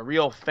 I'm not a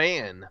real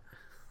fan.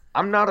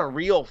 I'm not a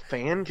real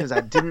fan because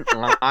I didn't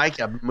like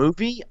a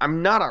movie?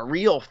 I'm not a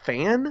real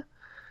fan?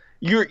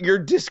 You're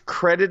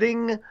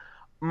discrediting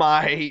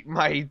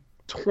my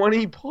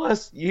 20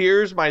 plus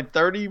years, my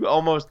 30,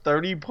 almost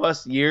 30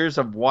 plus years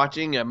of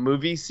watching a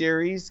movie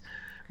series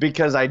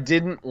because I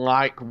didn't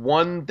like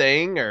one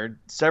thing or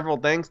several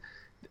things.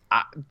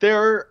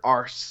 There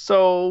are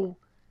so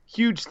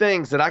huge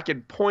things that I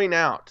could point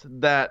out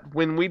that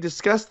when we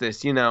discuss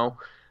this,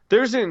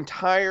 there's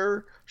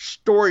entire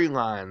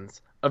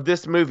storylines of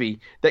this movie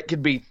that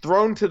could be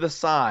thrown to the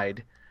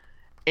side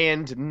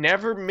and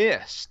never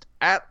missed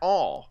at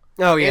all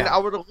Oh, yeah. And I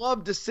would have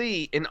loved to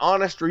see an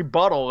honest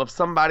rebuttal of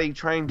somebody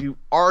trying to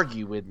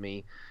argue with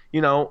me.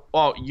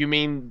 Oh, you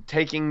mean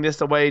taking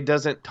this away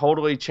doesn't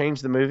totally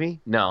change the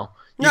movie? No.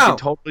 You can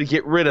totally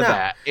get rid of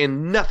that,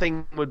 and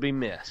nothing would be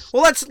missed.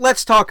 Well,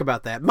 let's talk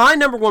about that. My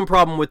number one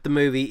problem with the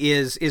movie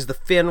is the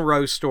Finn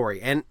Rose story,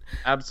 and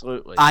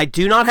absolutely, I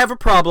do not have a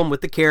problem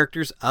with the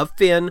characters of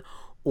Finn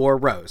or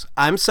Rose.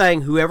 I'm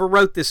saying whoever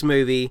wrote this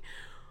movie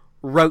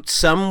wrote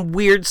some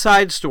weird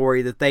side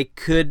story that they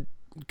could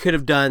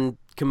have done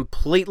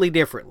completely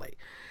differently.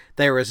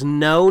 There is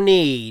no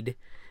need.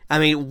 I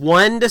mean,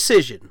 one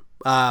decision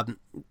by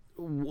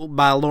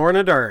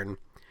Lorna Dern.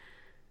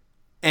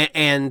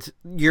 And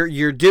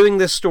you're doing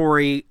this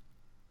story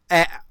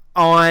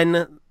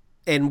on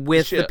and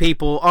with the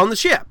people on the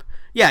ship.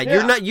 Yeah,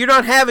 you're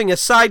not having a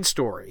side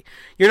story.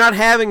 You're not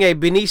having a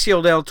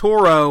Benicio del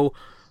Toro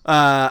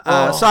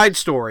side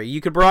story. You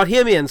could brought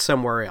him in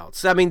somewhere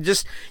else. I mean,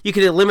 just you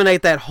could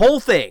eliminate that whole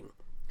thing.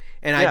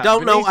 And I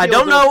don't know.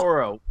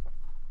 Toro,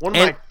 one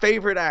of my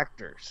favorite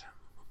actors,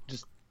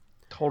 just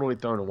totally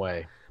thrown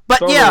away.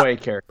 But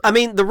I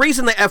mean, the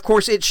reason that, of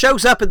course, it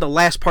shows up in the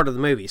last part of the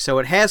movie, so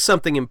it has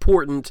something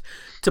important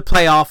to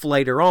play off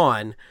later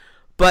on.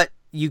 But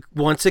you,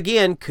 once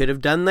again, could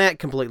have done that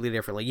completely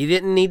differently. You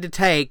didn't need to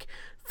take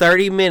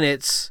 30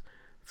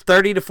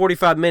 to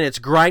 45 minutes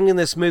grinding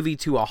this movie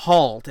to a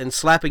halt and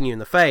slapping you in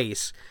the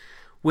face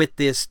with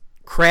this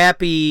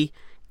crappy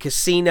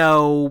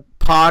casino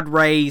pod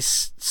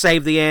race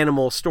save the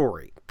animal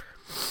story.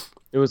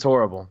 It was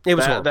horrible.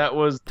 Horrible. That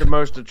was the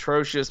most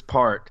atrocious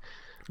part.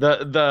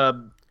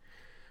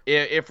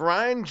 If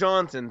Rian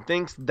Johnson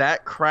thinks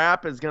that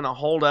crap is going to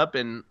hold up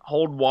and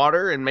hold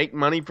water and make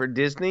money for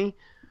Disney,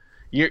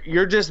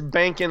 you're just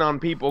banking on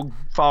people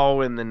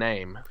following the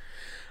name.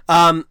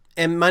 And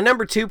my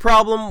number two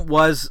problem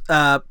was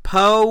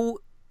Poe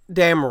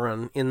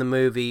Dameron in the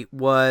movie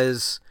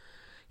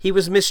he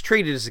was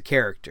mistreated as a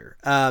character.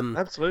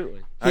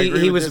 Absolutely.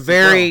 He was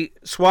very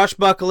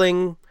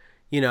swashbuckling,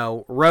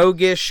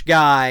 roguish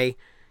guy,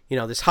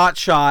 this hot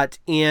shot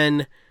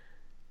in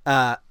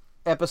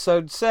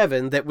episode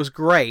 7 that was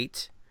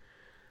great.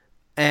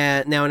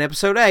 And now in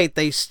episode 8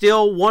 they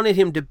still wanted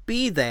him to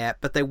be that,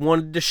 but they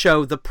wanted to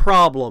show the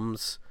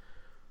problems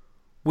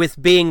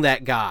with being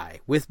that guy,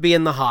 with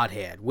being the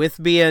hothead,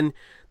 with being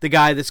the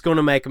guy that's going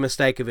to make a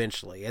mistake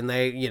eventually. And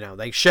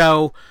they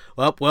show,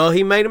 well,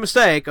 he made a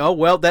mistake. Oh,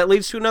 well, that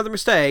leads to another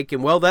mistake,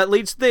 and well, that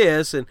leads to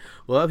this, and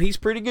well, he's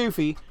pretty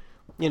goofy.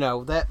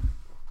 That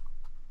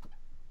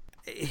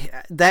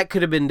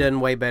could have been done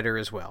way better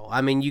as well.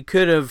 I mean, you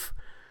could have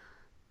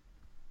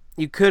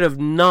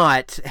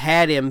not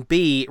had him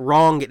be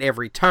wrong at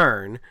every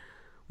turn,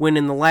 when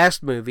in the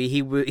last movie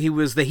he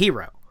was the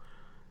hero.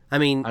 I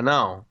mean, I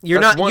know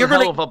you're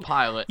hell of a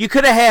pilot. You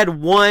could have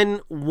had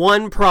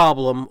one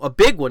problem, a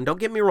big one. Don't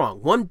get me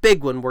wrong, one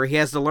big one where he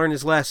has to learn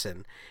his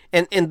lesson,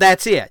 and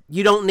that's it.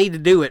 You don't need to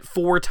do it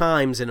 4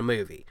 times in a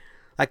movie.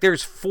 Like,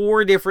 there's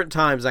 4 different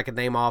times I can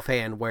name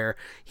offhand where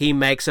he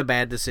makes a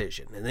bad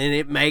decision, and then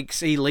it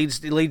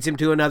leads him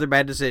to another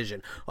bad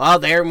decision. Oh,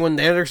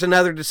 there's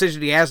another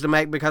decision he has to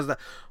make because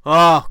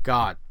oh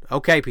God.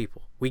 Okay,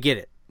 people, we get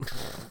it.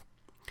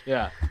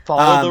 Yeah,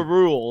 follow the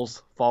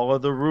rules. Follow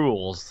the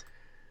rules.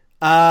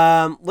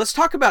 Let's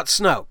talk about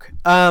Snoke.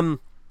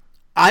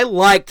 I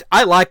liked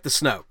the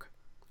Snoke.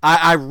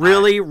 I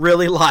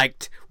really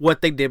liked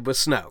what they did with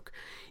Snoke.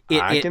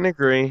 I can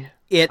agree.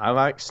 I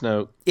like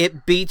Snoke.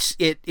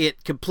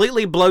 It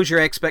completely blows your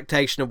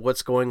expectation of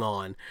what's going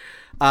on.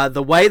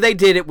 The way they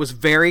did it was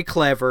very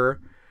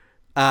clever.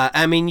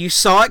 I mean, you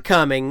saw it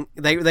coming.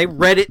 They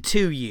read it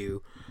to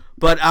you,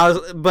 but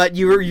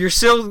you're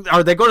still.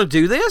 Are they going to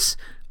do this?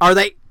 Are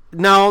they?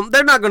 No,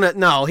 they're not going to.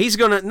 No, he's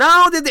going to.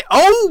 No,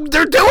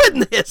 they're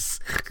doing this.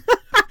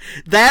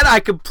 That I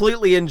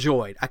completely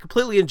enjoyed.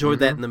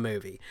 That in the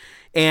movie.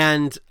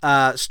 And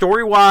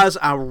story-wise,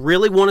 I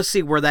really want to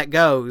see where that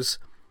goes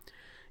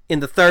in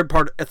the third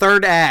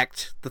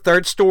act, the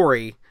third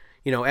story,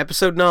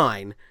 episode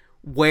 9,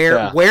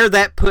 where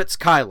that puts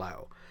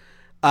Kylo.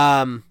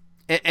 And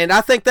I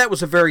think that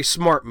was a very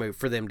smart move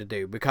for them to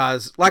do,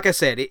 because, like I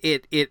said,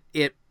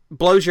 it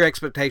blows your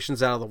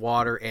expectations out of the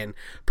water and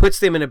puts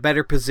them in a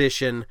better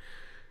position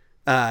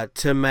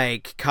to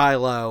make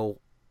Kylo,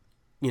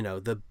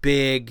 the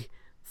big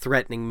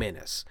threatening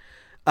menace.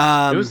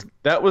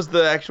 That was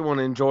the actual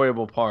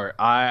enjoyable part.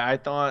 I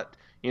thought,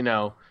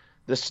 the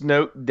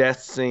Snoke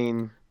death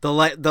scene, the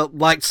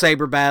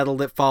lightsaber battle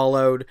that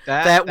followed.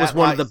 That was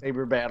one of the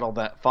lightsaber battle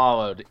that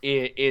followed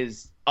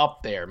is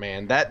up there,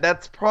 man.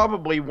 That's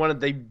probably one of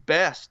the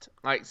best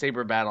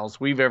lightsaber battles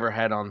we've ever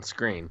had on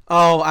screen.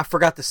 Oh, I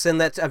forgot to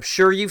send that. I'm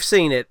sure you've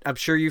seen it.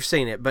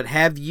 But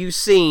have you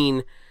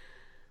seen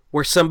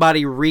where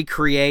somebody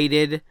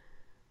recreated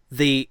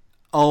the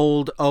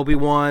old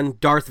Obi-Wan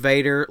Darth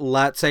Vader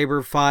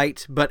lightsaber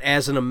fight, but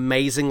as an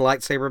amazing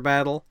lightsaber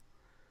battle?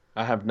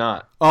 I have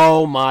not.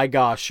 Oh my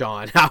gosh,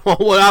 Sean.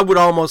 I would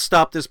almost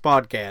stop this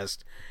podcast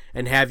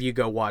and have you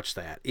go watch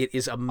that. It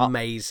is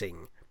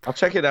amazing. I'll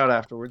check it out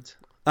afterwards.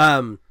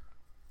 One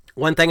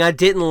thing I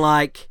didn't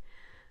like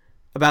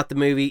about the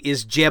movie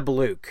is Jeb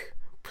Luke.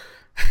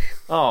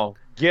 Oh,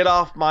 get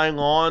off my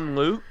lawn,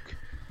 Luke.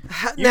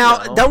 Now,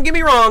 don't get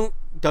me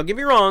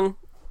wrong.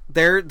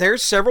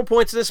 There's several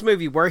points in this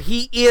movie where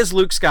he is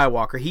Luke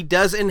Skywalker. He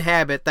does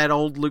inhabit that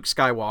old Luke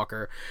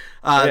Skywalker.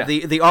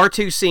 The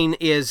R2 scene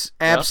is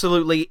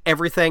absolutely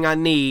everything I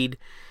need.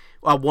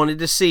 I wanted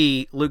to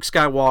see Luke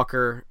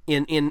Skywalker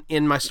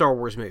in my Star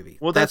Wars movie.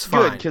 Well, that's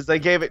good, because they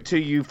gave it to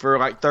you for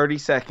like 30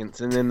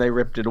 seconds, and then they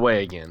ripped it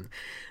away again.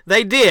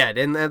 They did,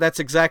 and that's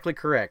exactly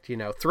correct.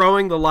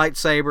 Throwing the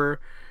lightsaber.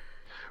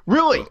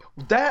 Really?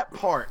 That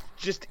part,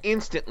 just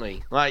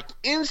instantly, I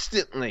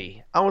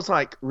was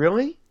like,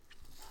 really?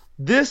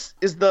 This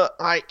is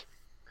have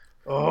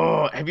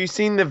you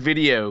seen the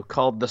video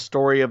called The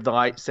Story of the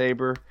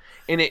Lightsaber?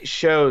 And it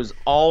shows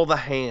all the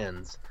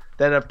hands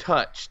that have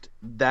touched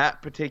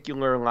that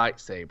particular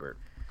lightsaber.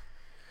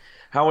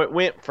 How it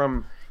went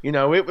from,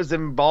 it was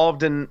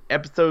involved in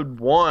episode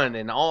 1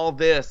 and all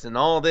this,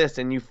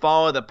 and you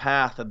follow the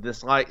path of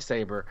this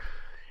lightsaber.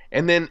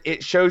 And then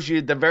it shows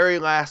you the very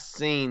last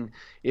scene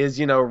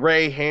is,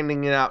 Rey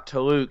handing it out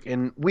to Luke.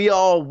 And we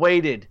all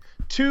waited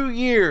 2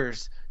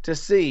 years to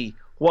see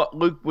what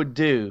Luke would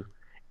do.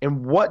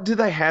 And what do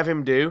they have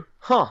him do?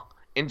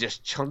 And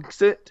just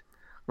chunks it?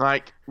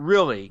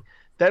 Really?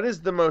 That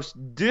is the most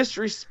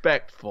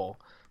disrespectful,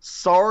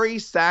 sorry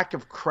sack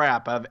of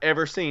crap I've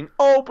ever seen.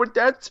 Oh, but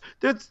that's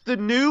the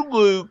new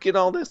Luke and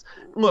all this.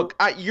 Look,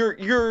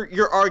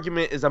 your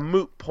argument is a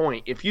moot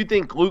point. If you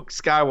think Luke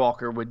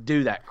Skywalker would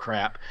do that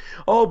crap.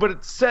 Oh, but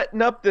it's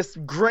setting up this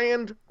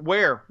grand...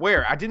 Where?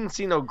 I didn't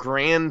see no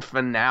grand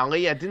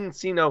finale. I didn't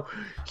see no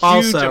huge,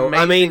 also,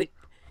 amazing... I mean...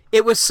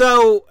 It was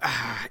so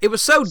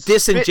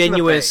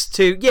disingenuous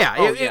to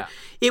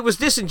it was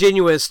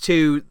disingenuous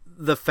to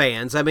the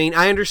fans. I mean,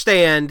 I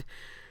understand,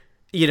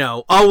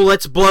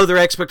 let's blow their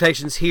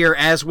expectations here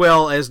as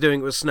well as doing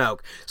it with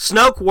Snoke.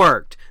 Snoke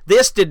worked.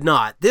 This did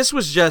not. This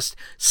was just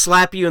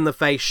slap you in the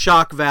face,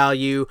 shock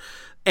value.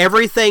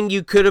 Everything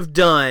you could have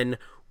done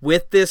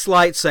with this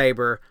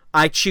lightsaber,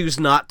 I choose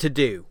not to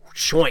do.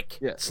 Shoink.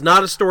 Yes. It's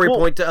not a story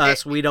point to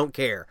us. We don't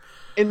care.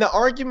 And the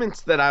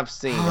arguments that I've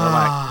seen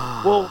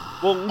are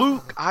well,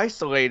 Luke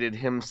isolated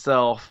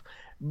himself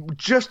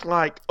just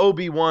like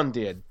Obi-Wan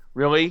did.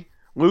 Really?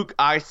 Luke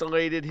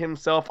isolated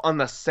himself on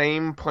the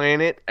same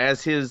planet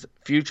as his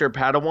future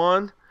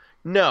Padawan?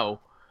 No.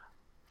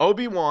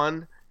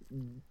 Obi-Wan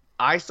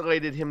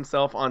isolated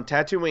himself on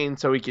Tatooine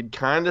so he could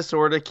kind of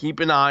sort of keep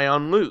an eye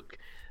on Luke.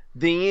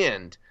 The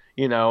end.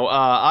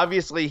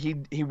 Obviously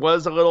he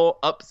was a little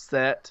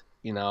upset,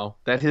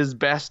 that his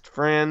best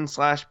friend /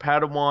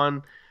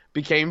 Padawan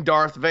became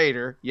Darth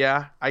Vader.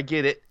 Yeah, I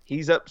get it.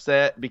 He's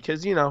upset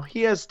because, he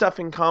has stuff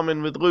in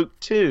common with Luke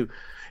too.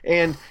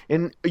 And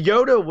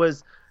Yoda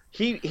was,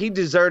 he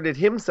deserted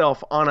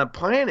himself on a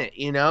planet,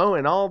 and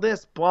all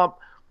this. Blah.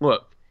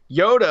 Look,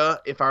 Yoda,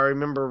 if I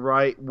remember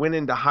right, went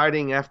into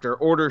hiding after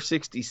Order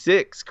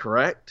 66,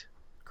 correct?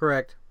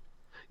 Correct.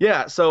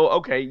 Yeah, so,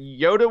 okay,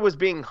 Yoda was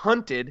being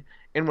hunted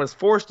and was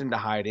forced into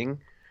hiding.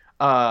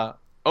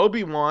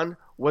 Obi-Wan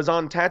was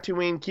on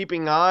Tatooine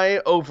keeping eye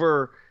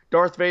over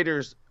Darth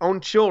Vader's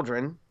own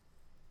children,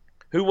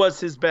 who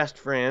was his best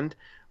friend.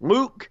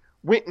 Luke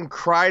went and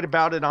cried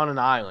about it on an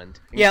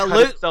island. And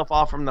cut himself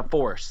off from the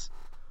Force.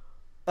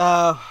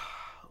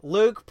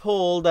 Luke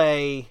pulled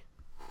a,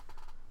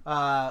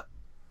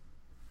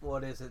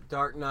 what is it?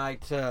 Dark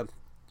Knight, The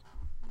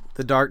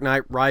Dark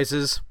Knight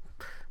Rises.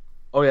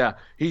 Oh yeah,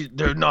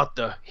 they're not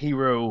the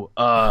hero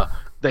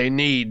they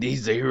need.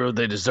 He's the hero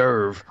they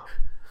deserve.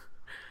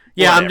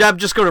 Yeah, I'm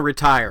just going to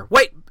retire.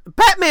 Wait.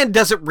 Batman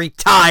doesn't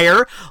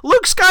retire.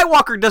 Luke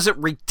Skywalker doesn't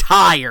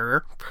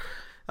retire.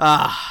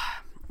 Mark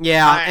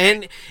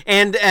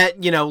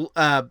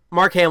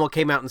Hamill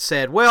came out and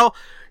said, well,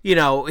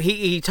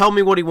 he told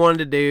me what he wanted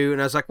to do,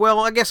 and I was like, well,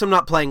 I guess I'm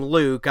not playing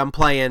Luke. I'm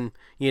playing,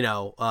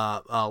 Luke.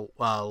 I'm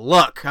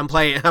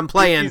playing.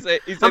 He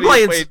said he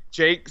played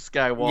Jake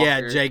Skywalker.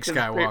 Yeah, Jake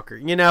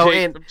Skywalker.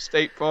 Jake from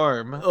State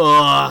Farm.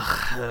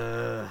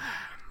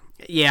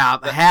 Yeah,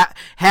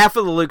 half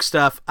of the Luke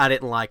stuff I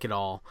didn't like at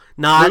all.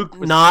 Not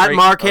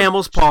Mark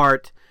Hamill's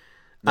part.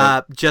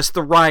 No. Just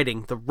the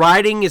writing. The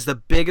writing is the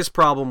biggest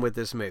problem with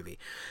this movie.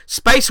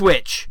 Space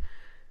Witch.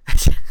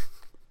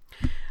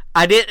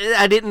 I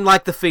didn't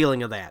like the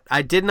feeling of that.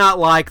 I did not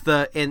like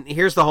and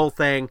here's the whole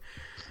thing.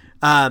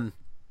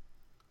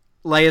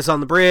 Leia's on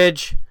the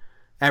bridge.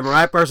 Admiral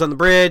Ackbar's on the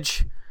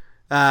bridge.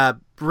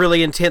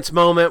 Really intense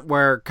moment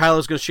where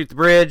Kylo's going to shoot the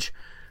bridge.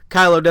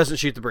 Kylo doesn't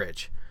shoot the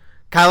bridge.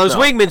 Kylo's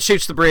wingman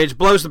shoots the bridge,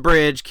 blows the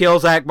bridge,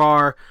 kills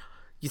Ackbar.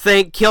 You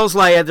think kills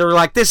Leia. They're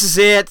like, this is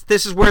it.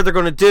 This is where they're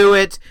going to do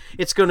it.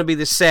 It's going to be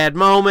this sad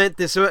moment.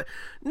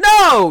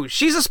 No,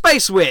 she's a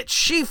space witch.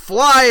 She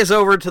flies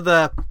over to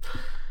the...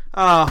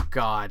 Oh,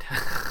 God.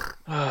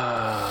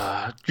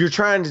 You're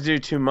trying to do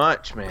too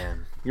much,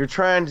 man. You're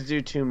trying to do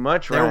too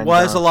much, Ryan There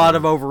was Johnson. A lot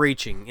of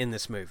overreaching in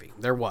this movie.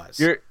 There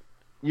was.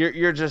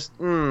 You're just,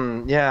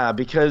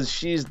 because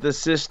she's the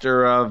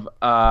sister of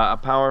a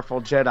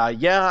powerful Jedi.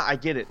 Yeah, I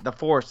get it. The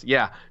Force,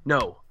 yeah.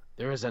 No,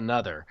 there is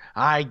another.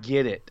 I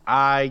get it.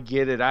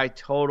 I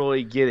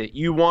totally get it.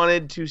 You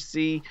wanted to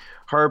see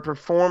her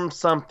perform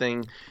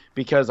something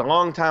because a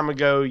long time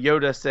ago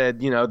Yoda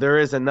said, there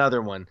is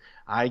another one.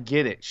 I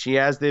get it. She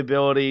has the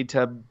ability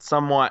to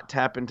somewhat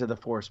tap into the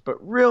Force, but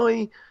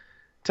really,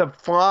 to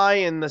fly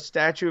in the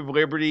Statue of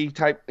Liberty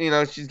type,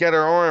 she's got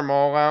her arm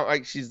all out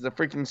like she's the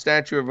freaking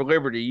Statue of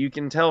Liberty. You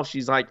can tell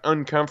she's like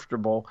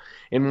uncomfortable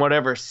in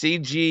whatever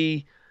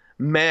CG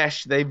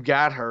mesh they've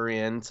got her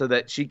in so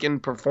that she can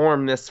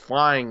perform this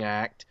flying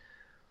act.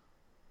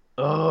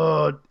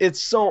 Oh, it's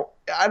so,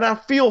 and I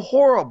feel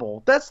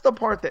horrible. That's the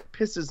part that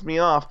pisses me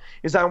off,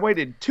 is I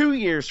waited 2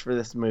 years for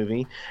this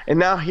movie, and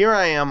now here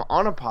I am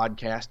on a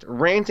podcast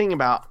ranting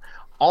about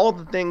all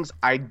the things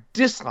I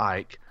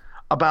dislike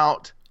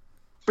about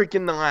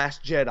freaking The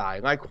Last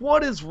Jedi. Like,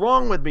 what is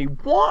wrong with me?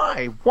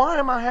 Why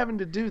am I having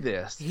to do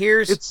this?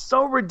 It's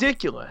so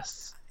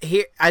ridiculous.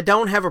 I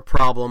don't have a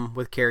problem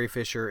with Carrie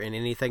Fisher and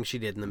anything she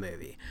did in the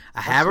movie.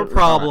 I have a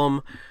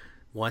problem,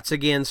 once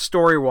again,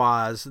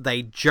 story-wise.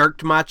 They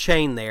jerked my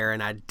chain there,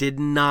 and I did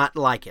not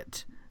like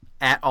it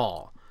at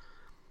all.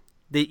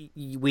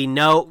 We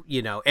know,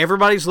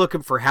 everybody's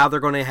looking for how they're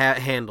going to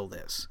handle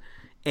this,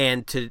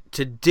 and to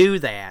do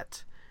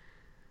that,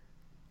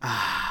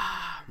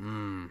 I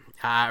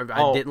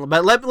didn't.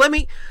 But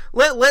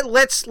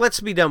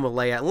let's be done with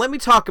Leia. Let me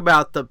talk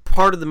about the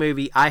part of the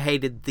movie I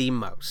hated the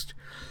most.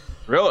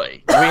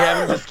 Really? We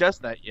haven't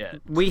discussed that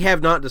yet. We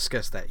have not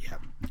discussed that yet.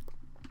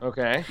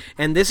 Okay.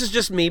 And this is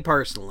just me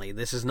personally.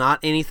 This is not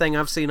anything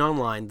I've seen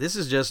online. This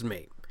is just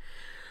me.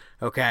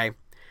 Okay?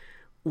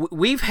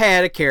 We've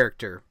had a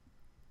character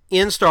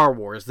in Star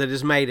Wars that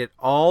has made it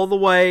all the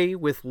way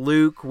with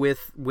Luke,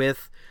 with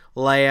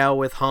Leia,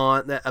 with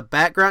Han, a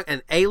background,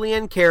 an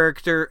alien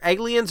character.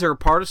 Aliens are a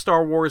part of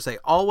Star Wars. They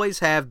always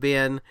have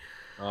been.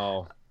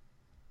 Oh.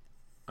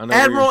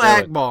 Admiral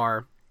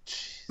Ackbar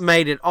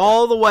made it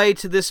all the way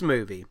to this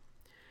movie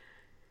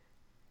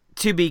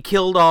to be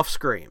killed off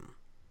screen.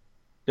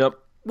 Yep.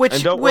 Which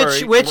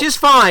is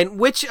fine.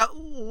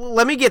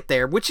 Let me get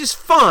there. Which is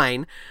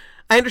fine.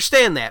 I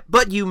understand that.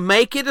 But you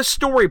make it a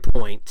story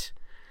point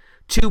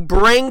to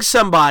bring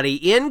somebody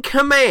in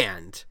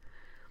command,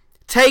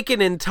 take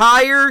an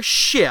entire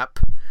ship,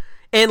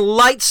 and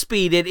light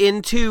speed it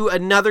into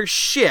another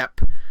ship,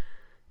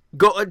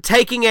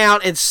 taking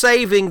out and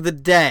saving the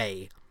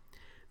day.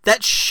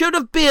 That should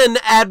have been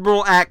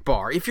Admiral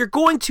Ackbar. If you're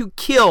going to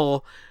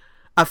kill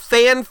a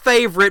fan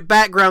favorite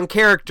background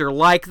character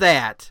like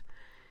that,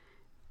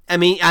 I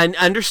mean, I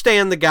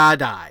understand the guy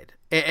died,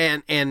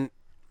 and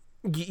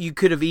you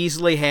could have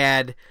easily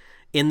had,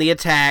 in the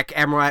attack,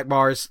 Admiral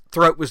Ackbar's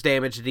throat was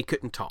damaged and he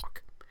couldn't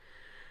talk.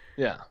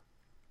 Yeah.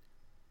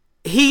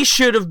 He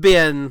should have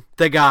been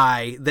the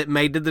guy that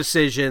made the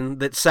decision,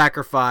 that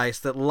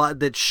sacrificed,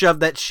 that shoved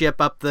that ship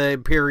up the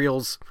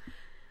Imperial's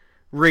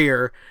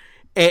rear,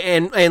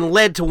 and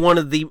led to one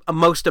of the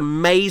most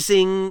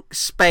amazing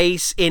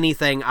space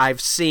anything I've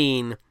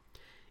seen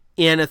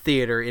in a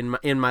theater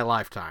in my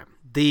lifetime.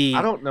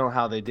 I don't know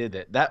how they did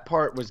that. That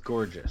part was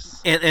gorgeous.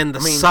 And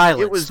the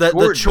silence, it was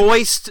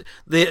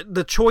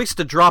the choice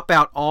to drop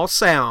out all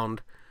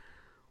sound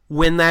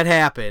when that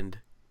happened,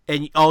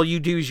 and all you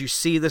do is you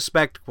see the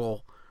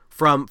spectacle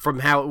from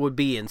how it would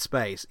be in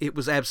space. It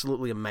was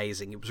absolutely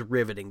amazing. It was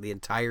riveting. The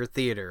entire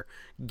theater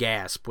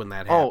gasped when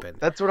that happened.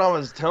 That's what I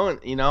was telling.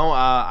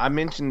 I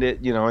mentioned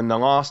it. In the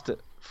Lost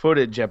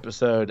Footage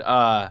episode.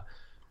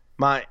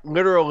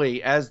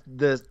 Literally, as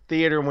the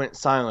theater went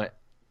silent,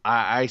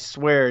 I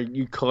swear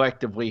you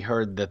collectively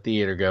heard the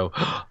theater go.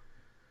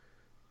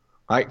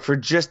 Like, for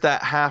just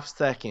that half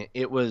second,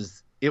 it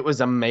was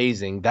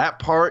amazing. That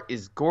part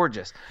is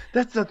gorgeous.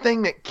 That's the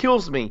thing that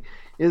kills me,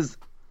 is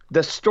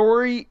the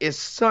story is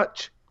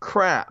such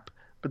crap,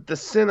 but the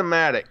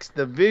cinematics,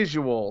 the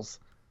visuals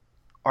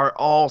are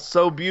all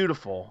so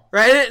beautiful.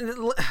 Right?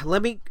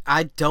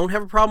 I don't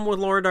have a problem with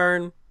Laura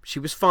Dern. She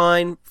was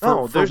fine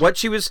for what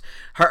she was.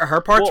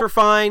 Her parts were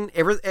fine.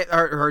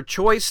 Her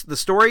choice, the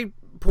story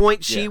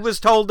point she was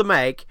told to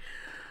make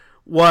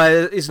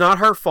is not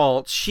her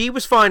fault. She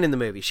was fine in the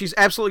movie. She's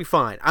absolutely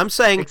fine. I'm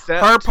saying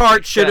her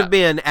part should have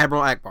been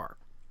Admiral Ackbar.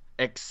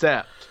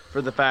 Except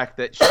for the fact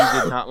that she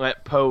did not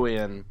let Poe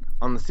in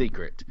on the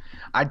secret.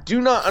 I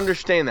do not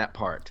understand that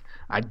part.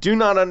 I do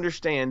not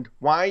understand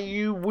why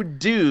you would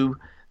do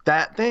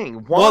that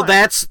thing. Why? Well,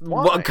 that's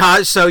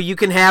so you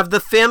can have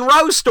the Finn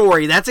Rose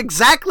story. That's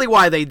exactly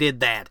why they did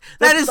that.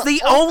 That is the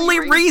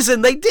only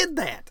reason they did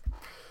that.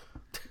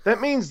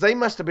 That means they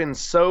must have been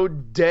so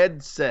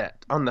dead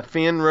set on the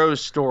Finn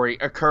Rose story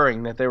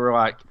occurring that they were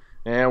like,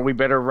 we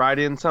better write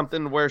in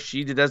something where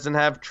she doesn't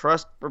have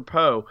trust for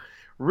Poe.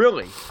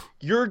 Really?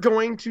 You're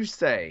going to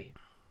say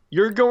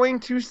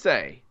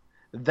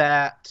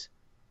that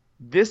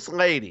this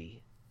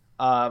lady,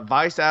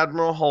 Vice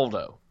Admiral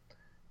Holdo,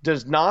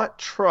 does not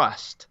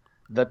trust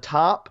the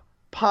top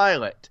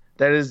pilot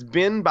that has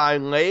been by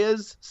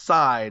Leia's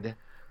side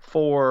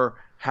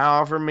for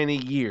however many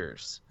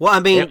years? Well, I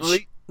mean,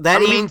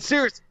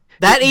 seriously,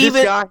 this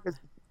guy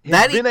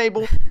has been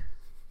able.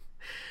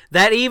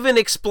 That even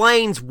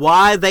explains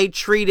why they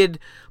treated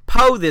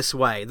Poe this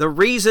way. The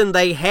reason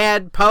they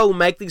had Poe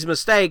make these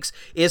mistakes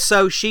is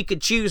so she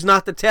could choose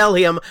not to tell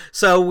him,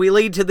 so we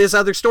lead to this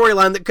other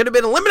storyline that could have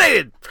been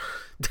eliminated.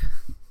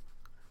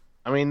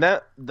 I mean,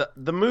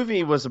 the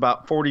movie was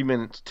about 40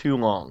 minutes too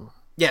long.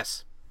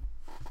 Yes.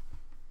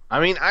 I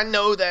mean, I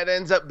know that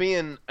ends up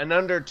being an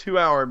under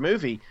 2-hour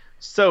movie.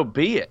 So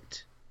be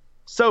it.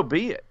 So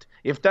be it.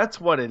 If that's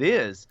what it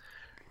is,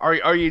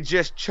 are you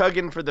just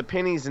chugging for the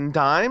pennies and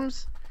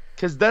dimes?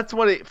 Because that's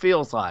what it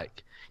feels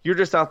like. You're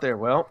just out there,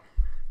 well,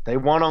 they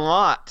want a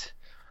lot.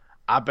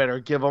 I better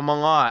give them a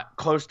lot,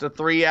 close to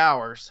 3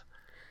 hours.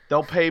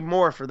 They'll pay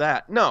more for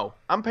that. No,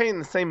 I'm paying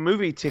the same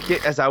movie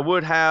ticket as I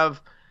would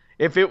have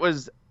if it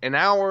was an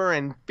hour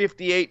and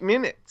 58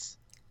 minutes.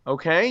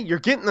 Okay? You're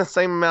getting the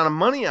same amount of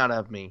money out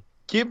of me.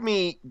 Give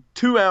me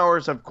 2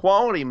 hours of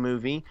quality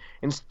movie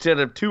instead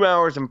of 2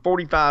 hours and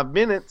 45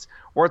 minutes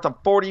worth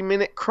of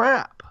 40-minute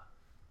crap.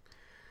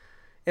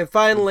 And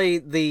finally,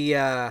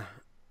 the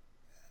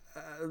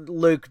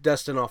Luke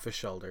dusting off his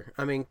shoulder.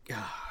 I mean,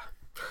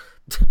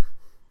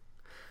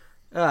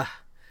 I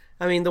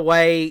mean the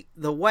way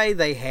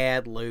they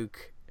had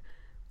Luke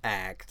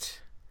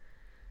act.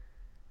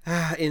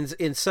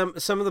 In some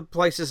of the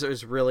places it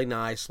was really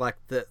nice, like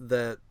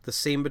the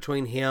scene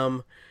between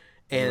him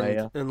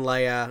and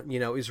Leia, you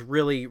know, is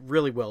really,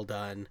 really well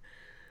done.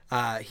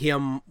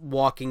 Him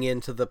walking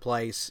into the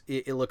place,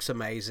 it looks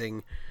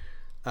amazing.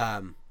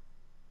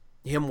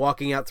 Him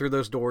walking out through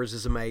those doors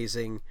is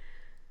amazing.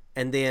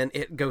 And then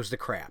it goes to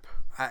crap.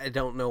 I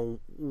don't know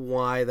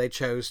why they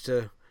chose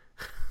to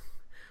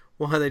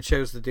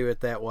do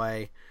it that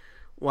way.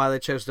 Why they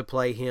chose to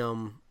play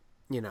him,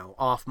 you know,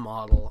 off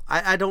model.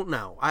 I don't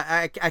know.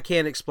 I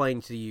can't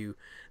explain to you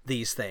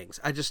these things.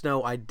 I just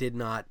know I did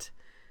not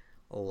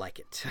like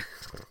it.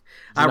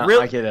 I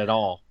really like it at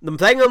all. The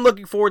thing I'm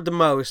looking forward to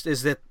most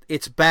is that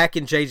it's back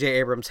in J.J.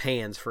 Abrams'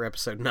 hands for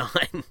episode 9.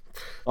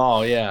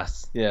 Oh,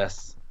 yes.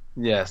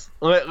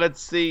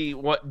 Let's see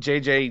what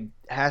J.J.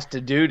 has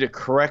to do to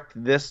correct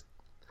this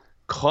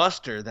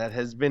cluster that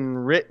has been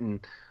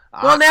written.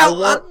 Well,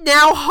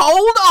 now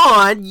hold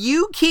on.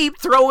 You keep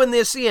throwing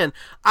this in.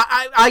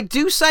 I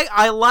do say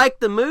I like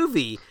the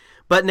movie,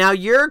 but now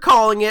you're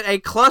calling it a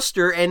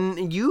cluster,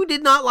 and you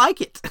did not like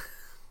it.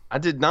 I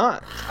did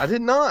not.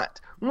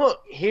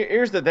 Look,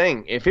 here's the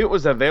thing. If it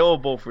was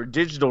available for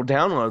digital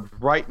download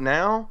right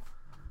now,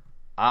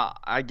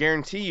 I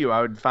guarantee you I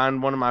would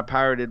find one of my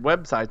pirated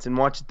websites and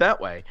watch it that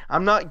way.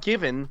 I'm not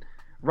giving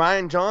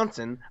Rian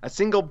Johnson a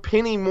single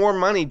penny more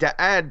money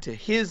to add to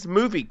his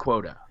movie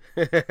quota.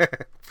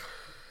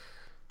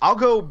 I'll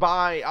go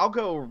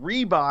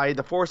rebuy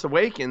The Force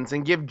Awakens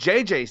and give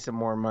JJ some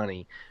more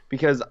money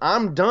because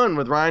I'm done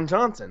with Rian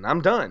Johnson. I'm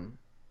done.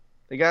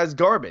 The guy's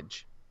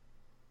garbage.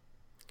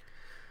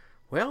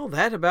 Well,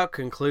 that about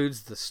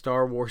concludes the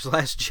Star Wars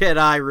Last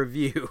Jedi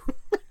review.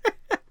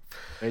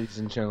 Ladies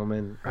and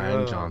gentlemen,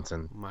 Rian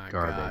Johnson. My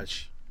garbage.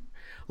 gosh.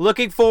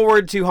 Looking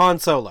forward to Han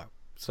Solo.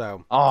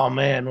 Oh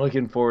man,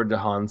 looking forward to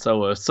Han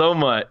Solo so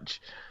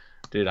much.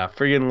 Dude, I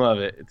freaking love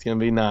it. It's going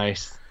to be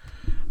nice.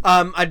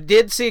 I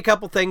did see a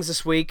couple things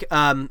this week.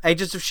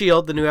 Agents of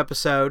S.H.I.E.L.D., the new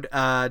episode,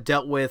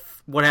 dealt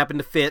with what happened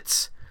to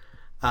Fitz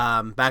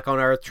back on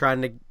Earth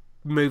trying to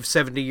move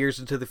 70 years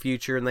into the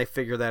future, and they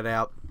figured that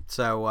out.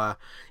 So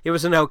it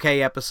was an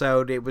okay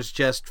episode. It was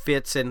just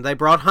Fitz, and they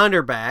brought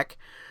Hunter back.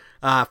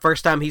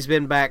 First time he's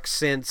been back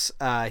since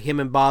him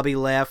and Bobby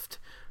left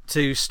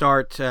to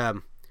start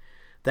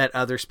that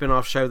other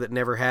spinoff show that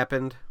never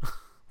happened.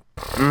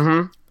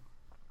 Mm-hmm.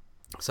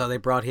 So they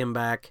brought him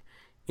back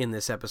in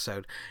this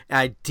episode.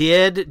 I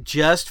did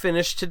just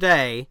finish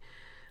today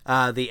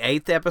the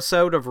 8th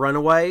episode of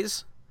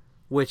Runaways,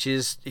 which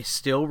is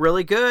still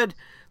really good.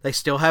 They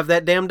still have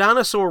that damn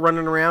dinosaur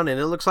running around, and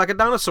it looks like a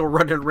dinosaur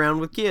running around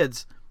with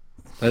kids.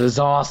 That is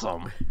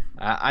awesome.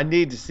 I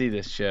need to see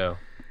this show.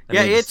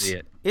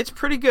 It's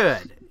pretty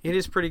good. It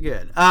is pretty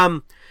good.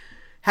 How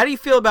do you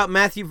feel about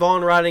Matthew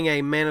Vaughn writing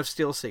a Man of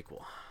Steel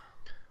sequel?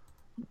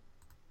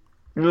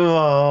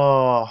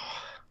 Oh,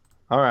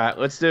 all right,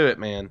 let's do it,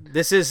 man.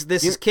 This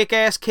is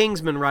Kick-Ass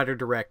Kingsman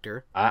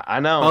writer-director. I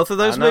know. Both of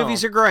those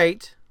movies are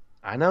great.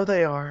 I know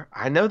they are.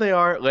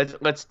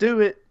 Let's do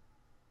it.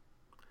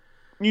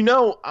 You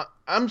know,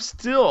 I'm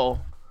still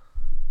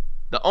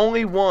the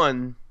only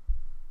one,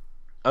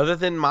 other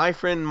than my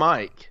friend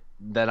Mike,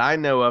 that I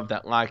know of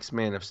that likes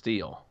Man of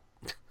Steel.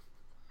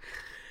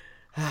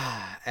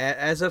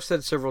 As I've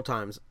said several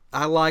times,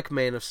 I like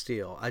Man of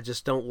Steel. I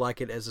just don't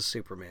like it as a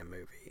Superman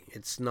movie.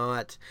 It's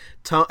not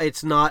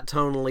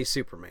tonally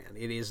Superman.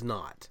 It is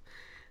not.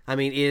 I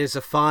mean, it is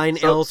a fine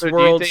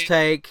Elseworlds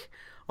take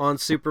on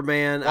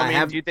Superman.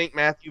 Do you think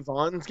Matthew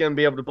Vaughn's going to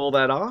be able to pull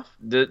that off?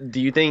 Do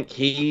you think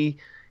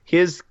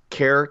his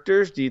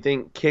characters? Do you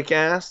think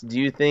Kick-Ass? Do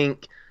you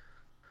think,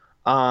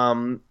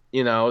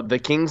 the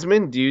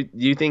Kingsman? Do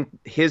you think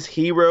his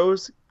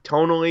heroes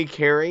tonally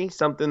carry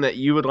something that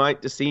you would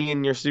like to see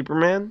in your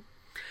Superman?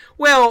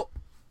 Well,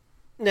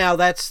 Now,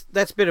 that's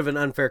a bit of an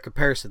unfair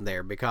comparison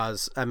there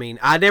because, I mean,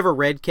 I never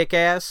read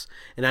Kick-Ass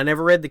and I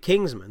never read The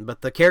Kingsman,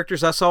 but the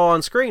characters I saw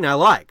on screen I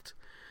liked.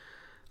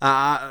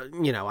 I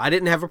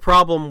didn't have a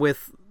problem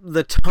with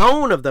the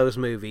tone of those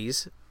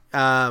movies.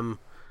 If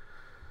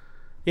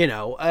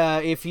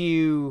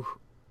you...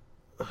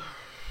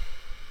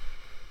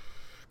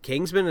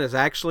 Kingsman is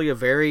actually a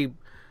very...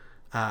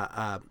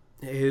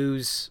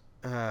 who's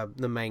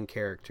the main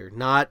character?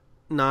 Not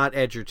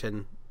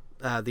Edgerton,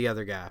 the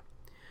other guy.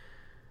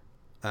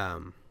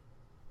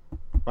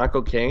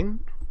 Michael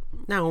Caine?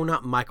 No,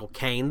 not Michael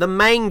Caine. The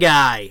main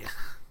guy.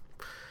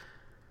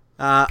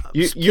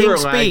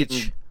 King's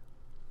Speech.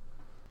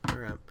 All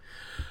right.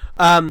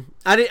 I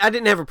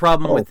didn't have a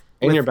problem with.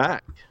 And you're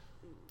back.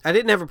 I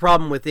didn't have a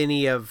problem with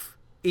any of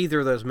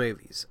either of those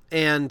movies,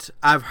 and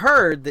I've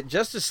heard that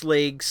Justice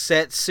League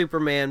sets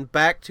Superman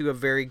back to a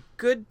very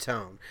good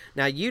tone.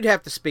 Now you'd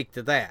have to speak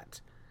to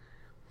that.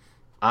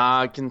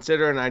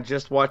 Considering I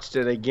just watched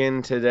it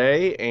again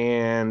today,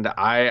 and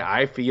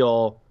I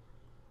feel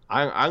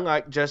I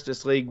like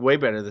Justice League way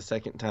better the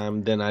second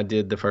time than I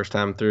did the first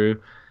time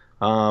through.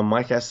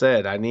 Like I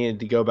said, I needed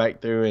to go back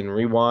through and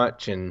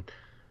rewatch and,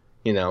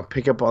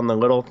 pick up on the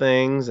little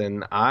things.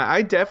 And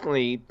I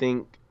definitely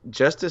think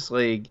Justice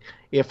League,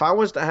 if I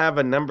was to have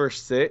a number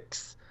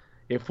 6,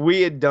 if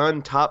we had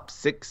done top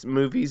 6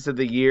 movies of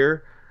the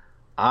year,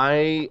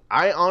 I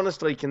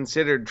honestly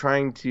considered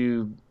trying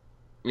to,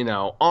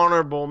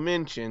 honorable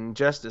mention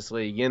Justice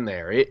League in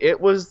there. It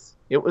was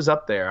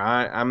up there.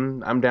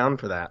 I'm down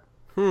for that.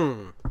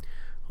 Well,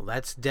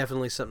 that's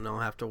definitely something I'll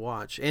have to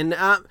watch. And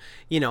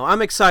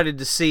I'm excited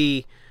to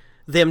see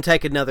them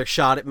take another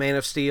shot at Man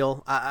of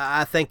Steel.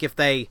 I think if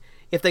they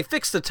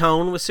fix the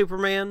tone with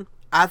Superman,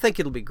 I think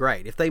it'll be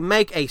great. If they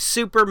make a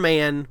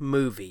Superman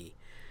movie,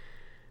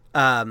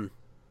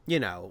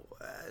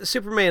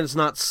 Superman's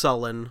not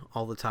sullen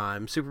all the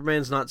time.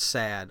 Superman's not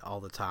sad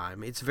all the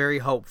time. It's very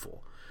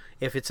hopeful.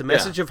 If it's a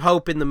message of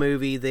hope in the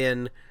movie,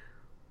 then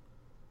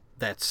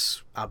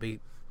I'll be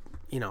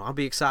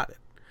excited.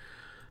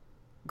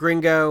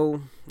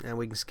 Gringo, and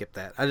we can skip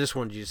that. I just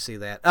wanted you to see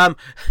that.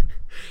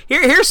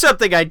 Here's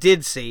something I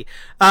did see.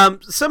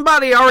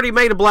 Somebody already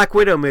made a Black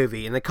Widow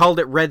movie, and they called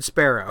it Red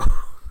Sparrow.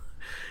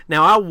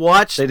 Now, I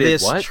watched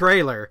this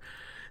trailer.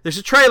 There's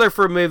a trailer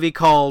for a movie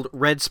called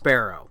Red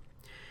Sparrow.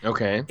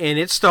 Okay. And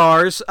it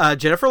stars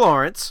Jennifer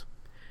Lawrence,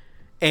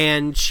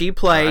 and she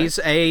plays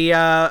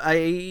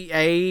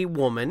a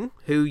woman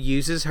who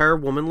uses her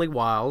womanly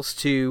wiles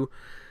to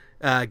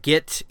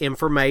get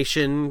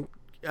information,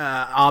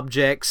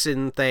 objects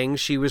and things.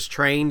 She was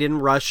trained in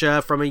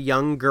Russia from a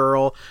young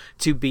girl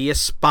to be a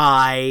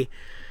spy.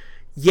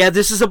 Yeah,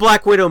 this is a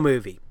Black Widow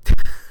movie.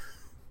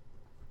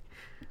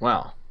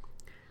 Wow.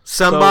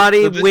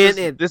 Somebody went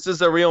in. This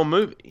is a real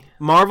movie.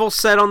 Marvel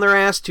sat on their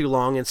ass too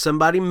long, and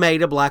somebody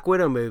made a Black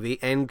Widow movie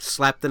and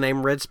slapped the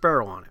name Red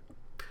Sparrow on it.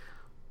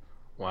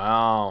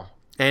 Wow.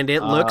 And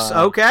it looks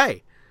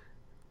okay.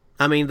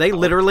 I mean, they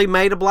literally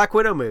made a Black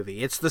Widow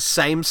movie. It's the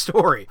same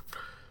story.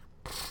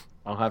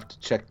 I'll have to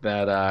check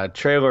that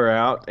trailer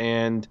out.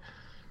 And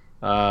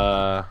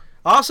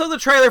also the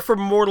trailer for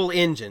Mortal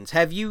Engines.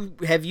 Have you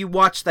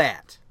watched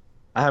that?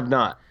 I have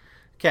not.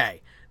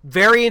 Okay.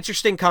 Very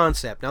interesting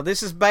concept. Now,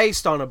 this is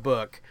based on a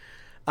book,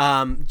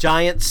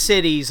 giant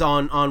cities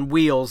on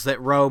wheels that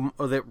rove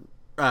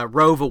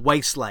a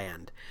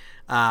wasteland.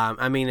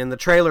 And the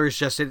trailer is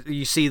just,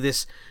 you see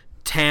this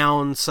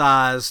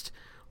town-sized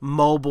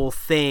mobile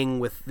thing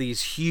with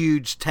these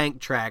huge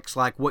tank tracks,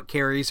 like what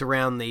carries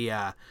around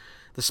the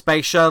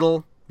space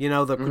shuttle,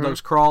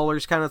 those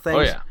crawlers kind of things.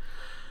 Oh,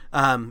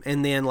 yeah.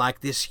 And then,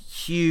 like, this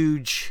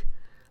huge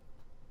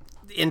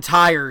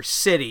entire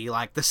city,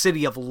 like the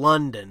city of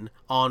London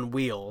on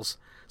wheels,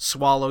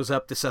 swallows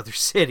up this other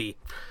city.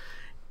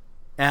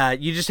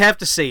 You just have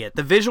to see it.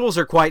 The visuals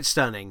are quite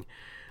stunning.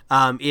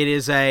 It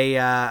is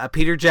a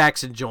Peter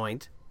Jackson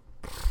joint,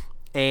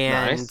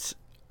 and nice.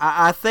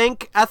 I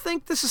think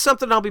this is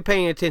something I'll be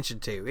paying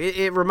attention to.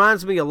 It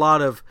reminds me a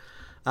lot of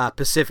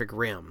Pacific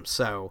Rim.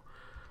 So,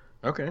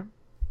 okay,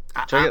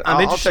 I'll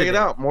check it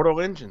out. Mortal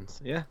Engines,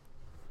 yeah,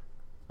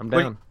 I'm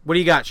down. What do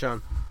you got,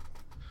 Sean?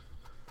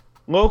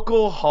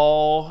 Local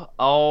haul.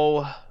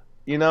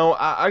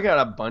 I got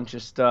a bunch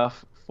of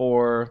stuff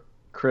for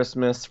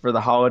Christmas, for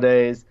the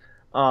holidays.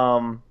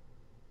 But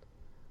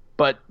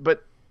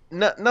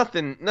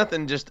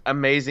nothing just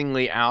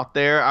amazingly out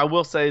there. I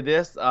will say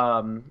this.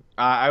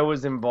 I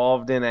was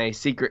involved in a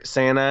Secret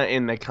Santa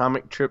in the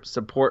Comic Trip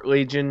Support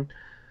Legion,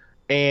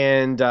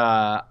 and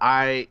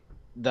my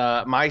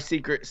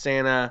Secret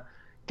Santa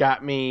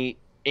got me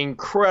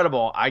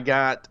incredible. I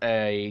got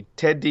a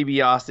Ted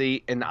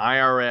DiBiase, an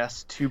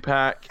IRS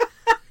 2-pack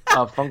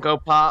of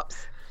Funko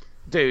Pops.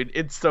 Dude,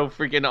 it's so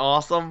freaking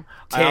awesome.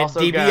 Ted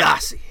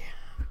DiBiase.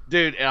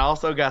 Dude, I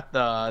also got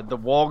the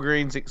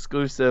Walgreens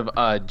exclusive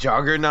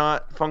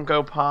Juggernaut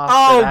Funko Pop.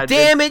 Oh,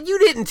 damn it! You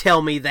didn't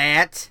tell me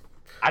that.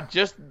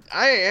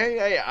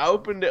 I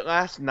opened it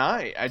last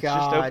night. I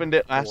just opened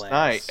it last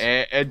night.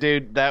 And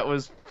dude, that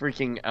was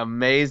freaking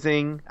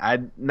amazing.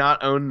 I'd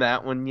not owned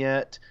that one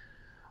yet.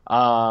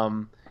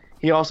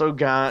 He also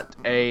got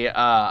a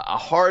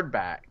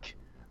hardback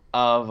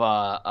of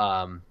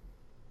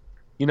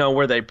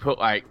where they put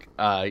like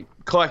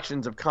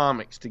collections of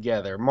comics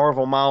together,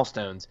 Marvel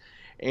Milestones,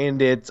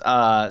 and it's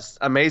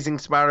Amazing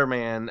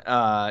Spider-Man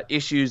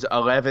issues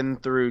 11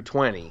 through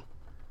 20.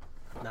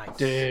 Nice,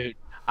 dude.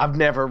 I've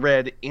never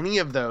read any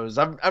of those.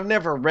 I've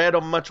never read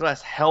them, much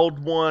less held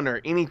one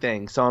or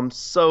anything. So I'm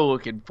so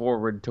looking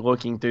forward to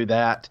looking through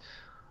that.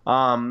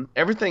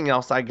 Everything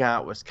else I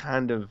got was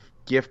kind of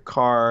gift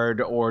card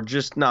or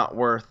just not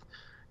worth.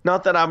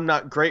 Not that I'm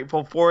not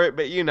grateful for it,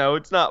 but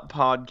it's not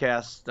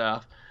podcast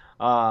stuff.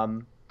 I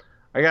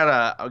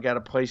got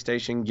a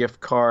PlayStation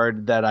gift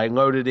card that I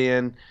loaded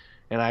in,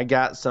 and I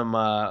got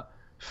some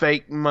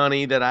fake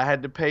money that I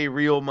had to pay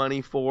real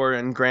money for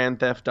in Grand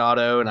Theft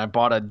Auto, and I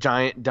bought a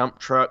giant dump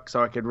truck so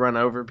I could run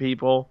over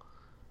people.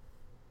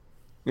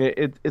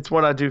 It's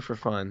what I do for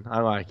fun.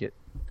 I like it.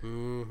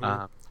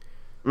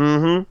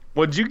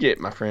 What'd you get,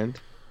 my friend?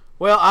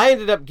 Well, I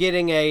ended up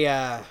getting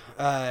a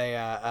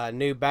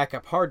new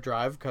backup hard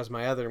drive because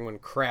my other one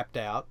crapped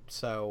out.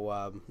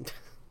 So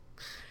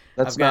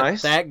That's I've got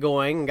nice. that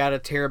going. Got a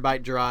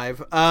terabyte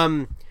drive.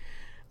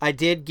 I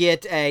did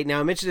get now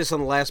I mentioned this on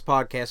the last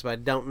podcast, but I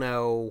don't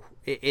know.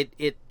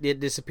 It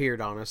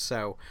disappeared on us.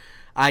 So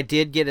I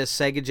did get a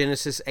Sega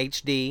Genesis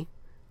HD.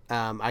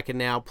 I can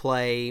now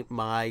play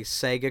my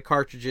Sega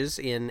cartridges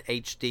in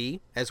HD,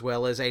 as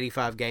well as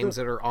 85 games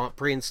that are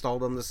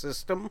pre-installed on the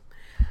system.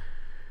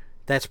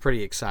 That's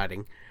pretty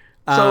exciting.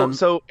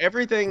 So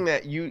everything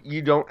that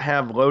you don't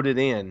have loaded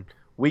in,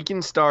 we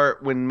can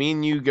start when me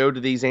and you go to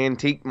these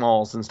antique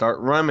malls and start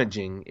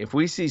rummaging. If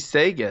we see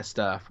Sega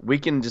stuff, we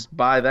can just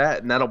buy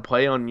that, and that'll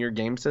play on your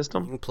game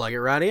system. You can plug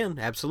it right in.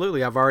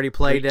 Absolutely. I've already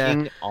played.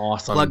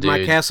 Awesome, plugged dude. my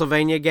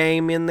Castlevania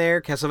game in there.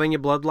 Castlevania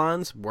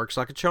Bloodlines works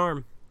like a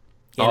charm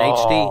in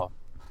HD.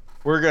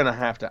 We're gonna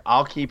have to.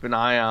 I'll keep an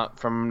eye out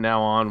from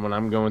now on when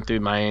I'm going through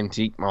my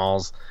antique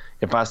malls.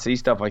 If I see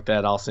stuff like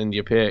that, I'll send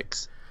you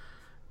pics.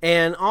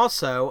 And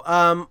also,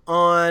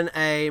 on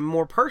a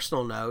more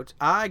personal note,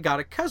 I got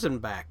a cousin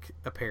back,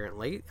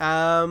 apparently.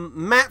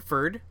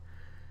 Matford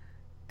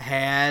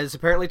has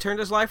apparently turned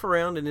his life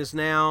around and is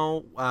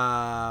now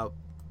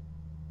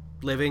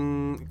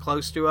living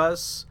close to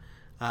us,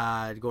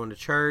 going to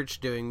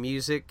church, doing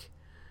music,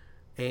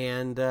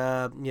 and,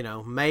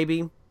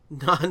 maybe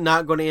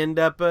not going to end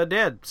up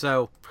dead.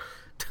 So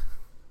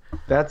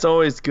That's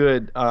always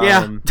good.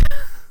 Yeah.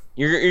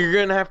 You're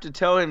gonna have to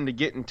tell him to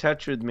get in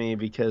touch with me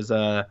because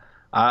I'd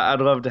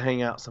love to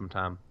hang out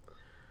sometime.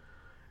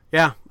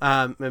 Yeah,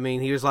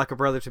 he was like a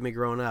brother to me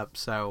growing up,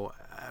 so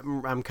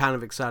I'm kind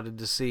of excited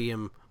to see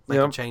him make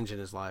a change in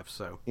his life.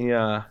 So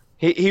yeah,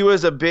 he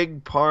was a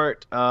big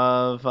part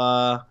of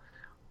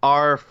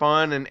our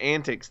fun and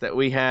antics that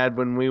we had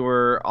when we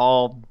were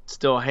all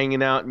still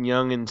hanging out and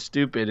young and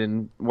stupid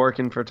and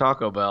working for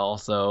Taco Bell.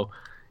 So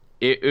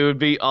it would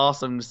be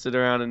awesome to sit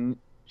around and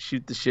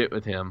shoot the shit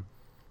with him.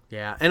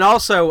 Yeah, and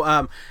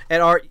also at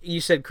you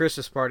said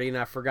Christmas party, and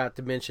I forgot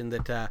to mention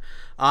that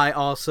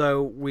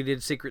we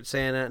did Secret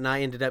Santa, and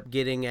I ended up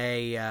getting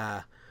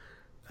a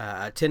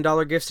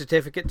 $10 gift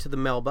certificate to the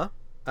Melba,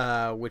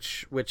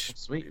 which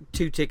Sweet.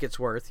 2 tickets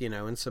worth,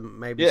 and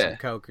some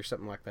Coke or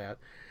something like that.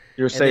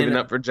 You're saving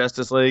up for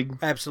Justice League?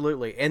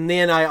 Absolutely. And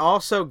then I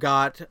also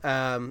got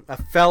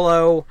a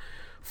fellow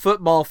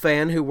football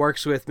fan who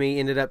works with me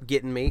ended up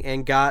getting me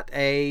and got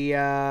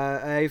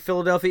a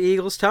Philadelphia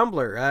Eagles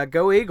tumbler.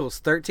 Go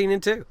Eagles,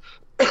 13-2.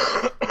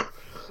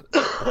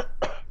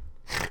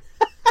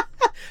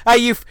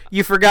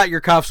 You forgot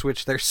your cough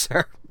switch there,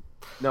 sir.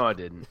 No, I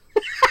didn't.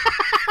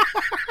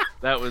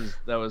 That was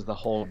the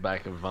whole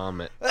bag of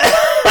vomit.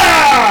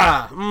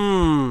 I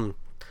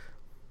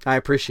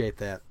appreciate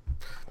that.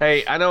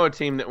 Hey, I know a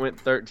team that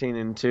went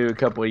 13-2 a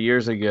couple of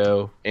years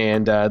ago,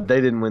 and they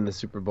didn't win the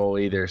Super Bowl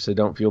either. So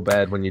don't feel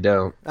bad when you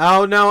don't.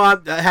 Oh no!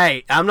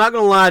 I'm not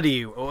going to lie to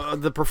you.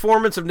 The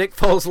performance of Nick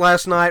Foles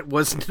last night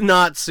was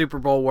not Super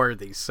Bowl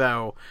worthy.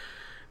 So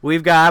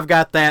I've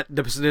got that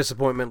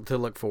disappointment to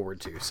look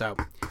forward to. So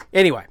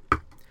anyway,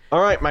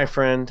 all right, my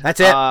friend. That's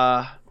it.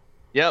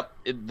 Yep.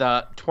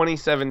 The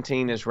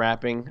 2017 is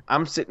wrapping.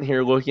 I'm sitting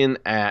here looking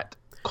at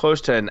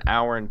close to an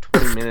hour and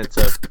 20 minutes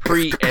of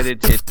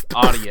pre-edited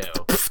audio.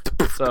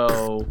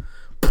 So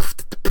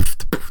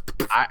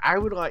I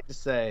would like to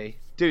say,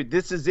 dude,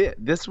 this is it.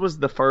 This was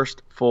the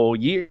first full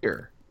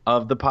year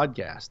of the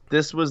podcast.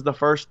 This was the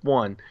first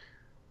one,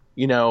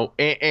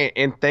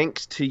 and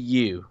thanks to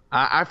you.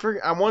 I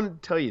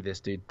wanted to tell you this,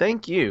 dude.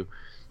 Thank you,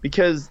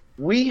 because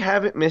we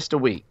haven't missed a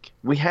week.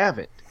 We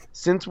haven't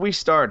since we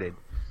started.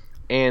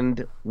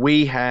 And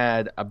we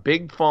had a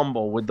big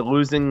fumble with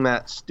losing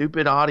that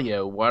stupid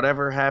audio,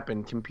 whatever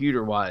happened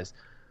computer-wise.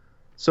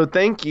 So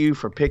thank you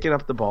for picking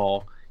up the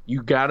ball.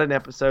 You got an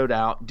episode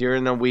out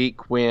during a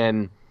week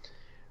when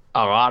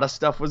a lot of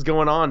stuff was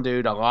going on,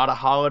 dude. A lot of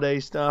holiday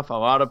stuff, a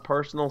lot of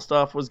personal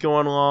stuff was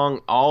going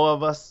along. All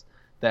of us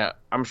that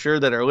I'm sure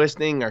that are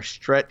listening are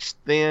stretched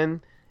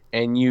thin,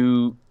 and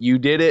you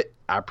did it.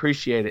 I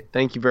appreciate it.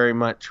 Thank you very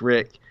much,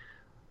 Rick.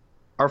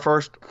 our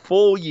first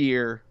full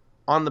year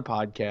on the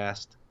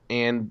podcast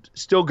and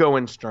still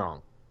going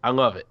strong. I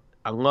love it.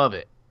 I love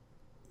it.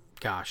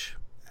 Gosh,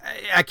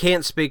 I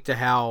can't speak to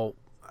how,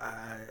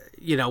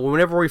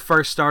 whenever we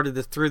first started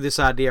threw this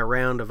idea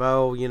around of,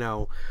 what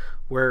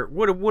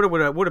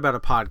about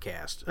a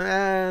podcast?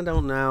 I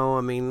don't know.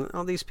 I mean,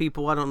 all these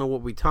people, I don't know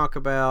what we talk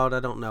about. I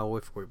don't know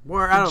if we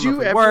work. I don't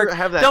know if we work.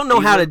 Don't know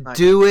how to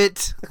do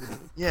it.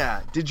 Yeah.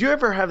 Did you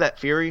ever have that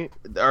fear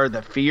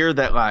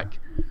that like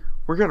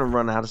we're gonna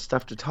run out of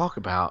stuff to talk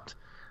about?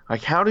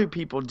 Like, how do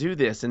people do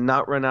this and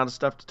not run out of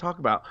stuff to talk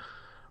about?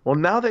 Well,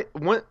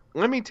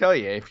 let me tell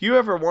you, if you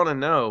ever want to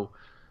know,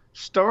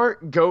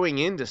 start going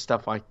into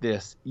stuff like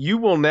this. You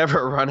will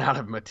never run out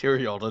of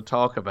material to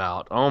talk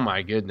about. Oh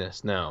my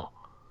goodness, no.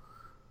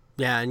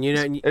 Yeah, and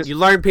you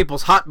learn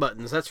people's hot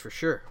buttons, that's for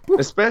sure.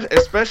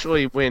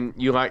 Especially when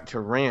you like to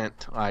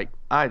rant like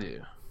I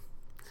do.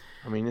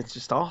 I mean, it's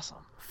just awesome.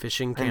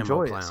 Fishing I camo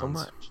enjoy clowns. it so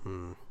much.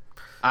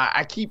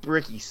 I keep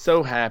Ricky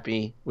so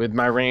happy with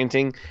my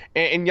ranting,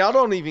 and y'all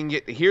don't even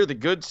get to hear the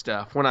good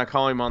stuff when I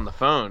call him on the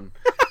phone,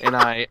 and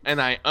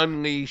I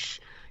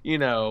unleash,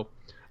 on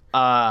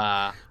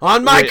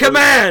my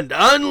command,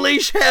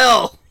 unleash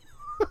hell.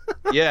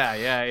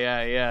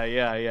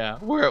 Yeah.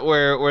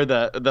 Where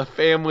the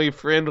family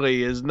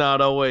friendly is not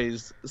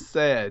always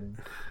said.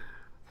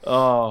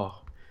 Oh,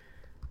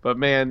 but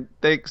man,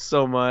 thanks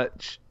so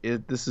much.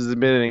 This has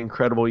been an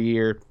incredible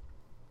year.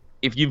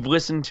 If you've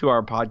listened to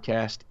our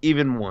podcast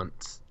even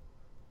once,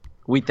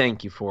 we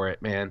thank you for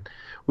it, man.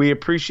 We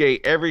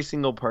appreciate every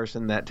single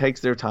person that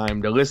takes their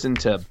time to listen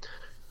to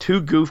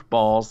two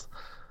goofballs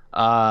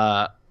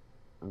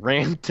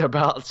rant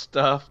about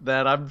stuff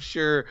that I'm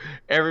sure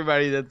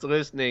everybody that's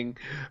listening,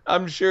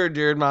 I'm sure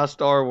during my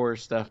Star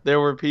Wars stuff, there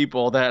were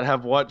people that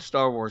have watched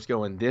Star Wars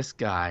going, this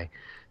guy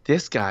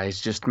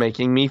is just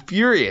making me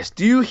furious.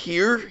 Do you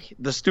hear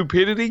the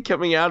stupidity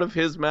coming out of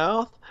his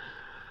mouth?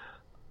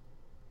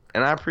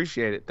 And I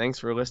appreciate it. Thanks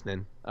for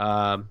listening.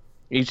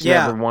 Each and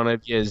every one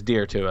of you is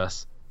dear to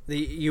us.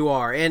 You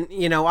are. And,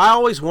 I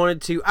always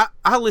wanted to...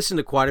 I listen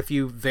to quite a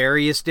few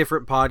various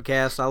different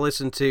podcasts. I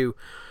listen to,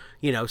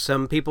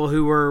 some people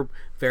who are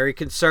very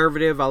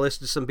conservative. I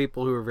listen to some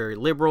people who are very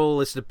liberal. I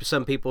listen to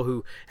some people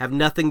who have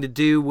nothing to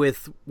do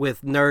with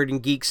nerd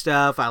and geek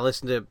stuff. I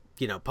listen to,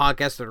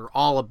 podcasts that are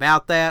all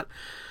about that.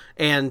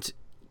 And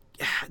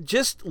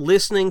just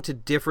listening to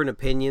different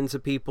opinions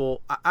of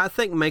people, I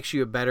think makes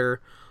you a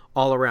better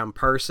all-around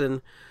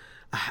person.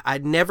 I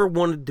never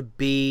wanted to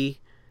be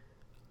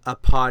a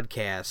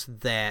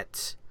podcast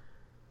that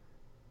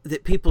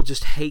people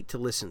just hate to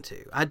listen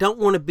to. I don't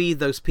want to be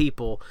those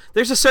people.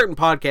 There's a certain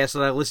podcast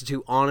that I listen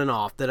to on and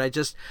off that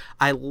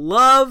I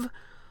love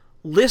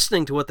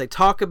listening to what they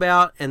talk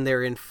about, and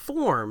they're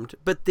informed,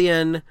 but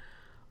then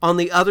on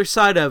the other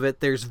side of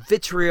it, there's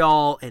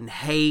vitriol and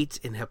hate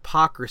and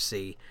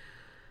hypocrisy.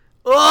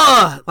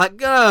 That's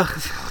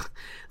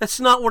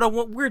not what I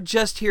want. We're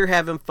just here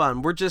having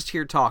fun. We're just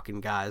here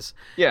talking, guys.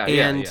 Yeah.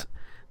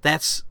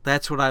 That's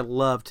what I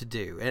love to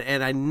do.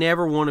 And I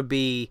never want to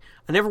be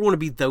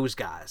those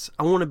guys.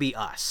 I want to be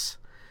us.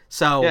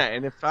 So yeah,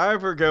 and if I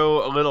ever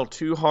go a little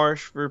too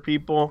harsh for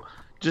people,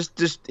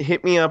 just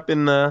hit me up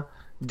in the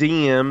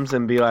DMs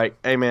and be like,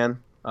 "Hey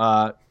man,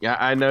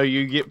 I know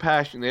you get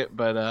passionate,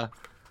 but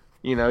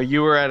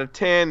you were at a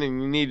 10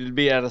 and you needed to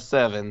be at a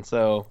 7,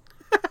 so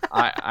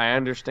I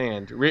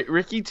understand."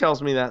 Ricky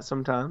tells me that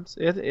sometimes.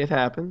 It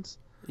happens.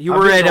 You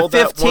were at a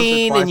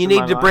 15 and you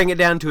need to bring it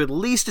down to at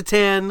least a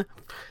 10,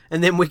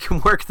 and then we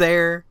can work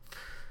there.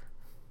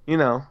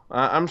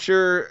 I'm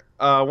sure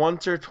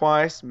once or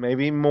twice,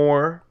 maybe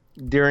more,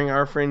 during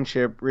our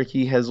friendship,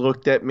 Ricky has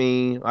looked at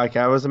me like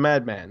I was a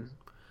madman.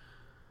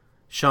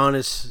 Sean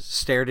has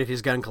stared at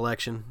his gun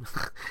collection,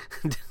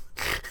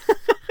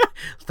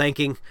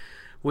 thinking,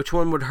 which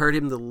one would hurt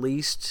him the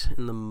least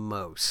and the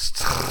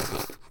most?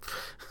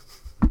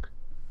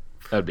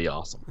 That'd be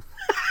awesome.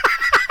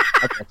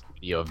 I'd watch a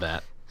video of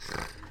that.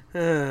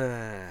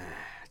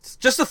 It's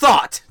just a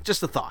thought.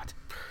 Just a thought.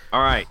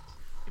 All right.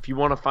 If you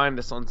want to find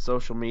us on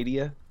social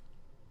media,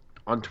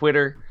 on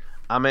Twitter,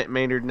 I'm at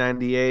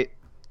Maynard98.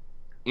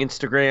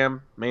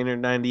 Instagram,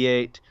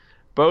 Maynard98.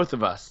 Both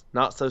of us,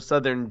 Not So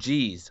Southern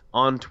G's,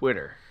 on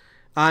Twitter.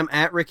 I'm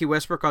at Ricky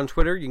Westbrook on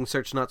Twitter. You can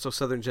search Not So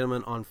Southern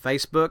Gentleman on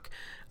Facebook.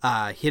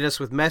 Hit us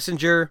with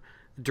Messenger,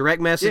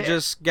 direct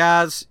messages,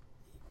 guys.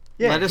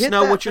 Yeah, let us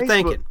know what you're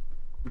thinking.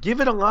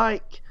 Give it a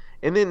like,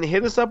 and then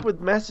hit us up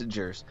with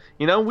messengers.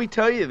 We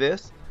tell you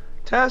this.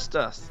 Test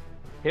us.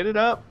 Hit it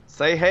up.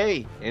 Say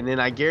hey. And then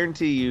I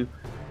guarantee you,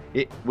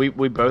 we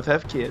both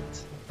have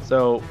kids.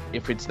 So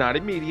if it's not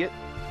immediate,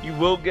 you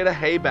will get a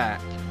hey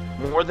back,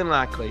 more than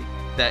likely,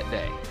 that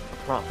day. I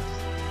promise.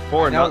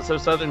 For Not So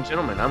Southern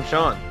Gentleman, I'm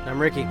Sean. I'm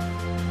Ricky.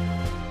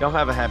 Y'all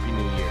have a happy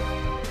new year.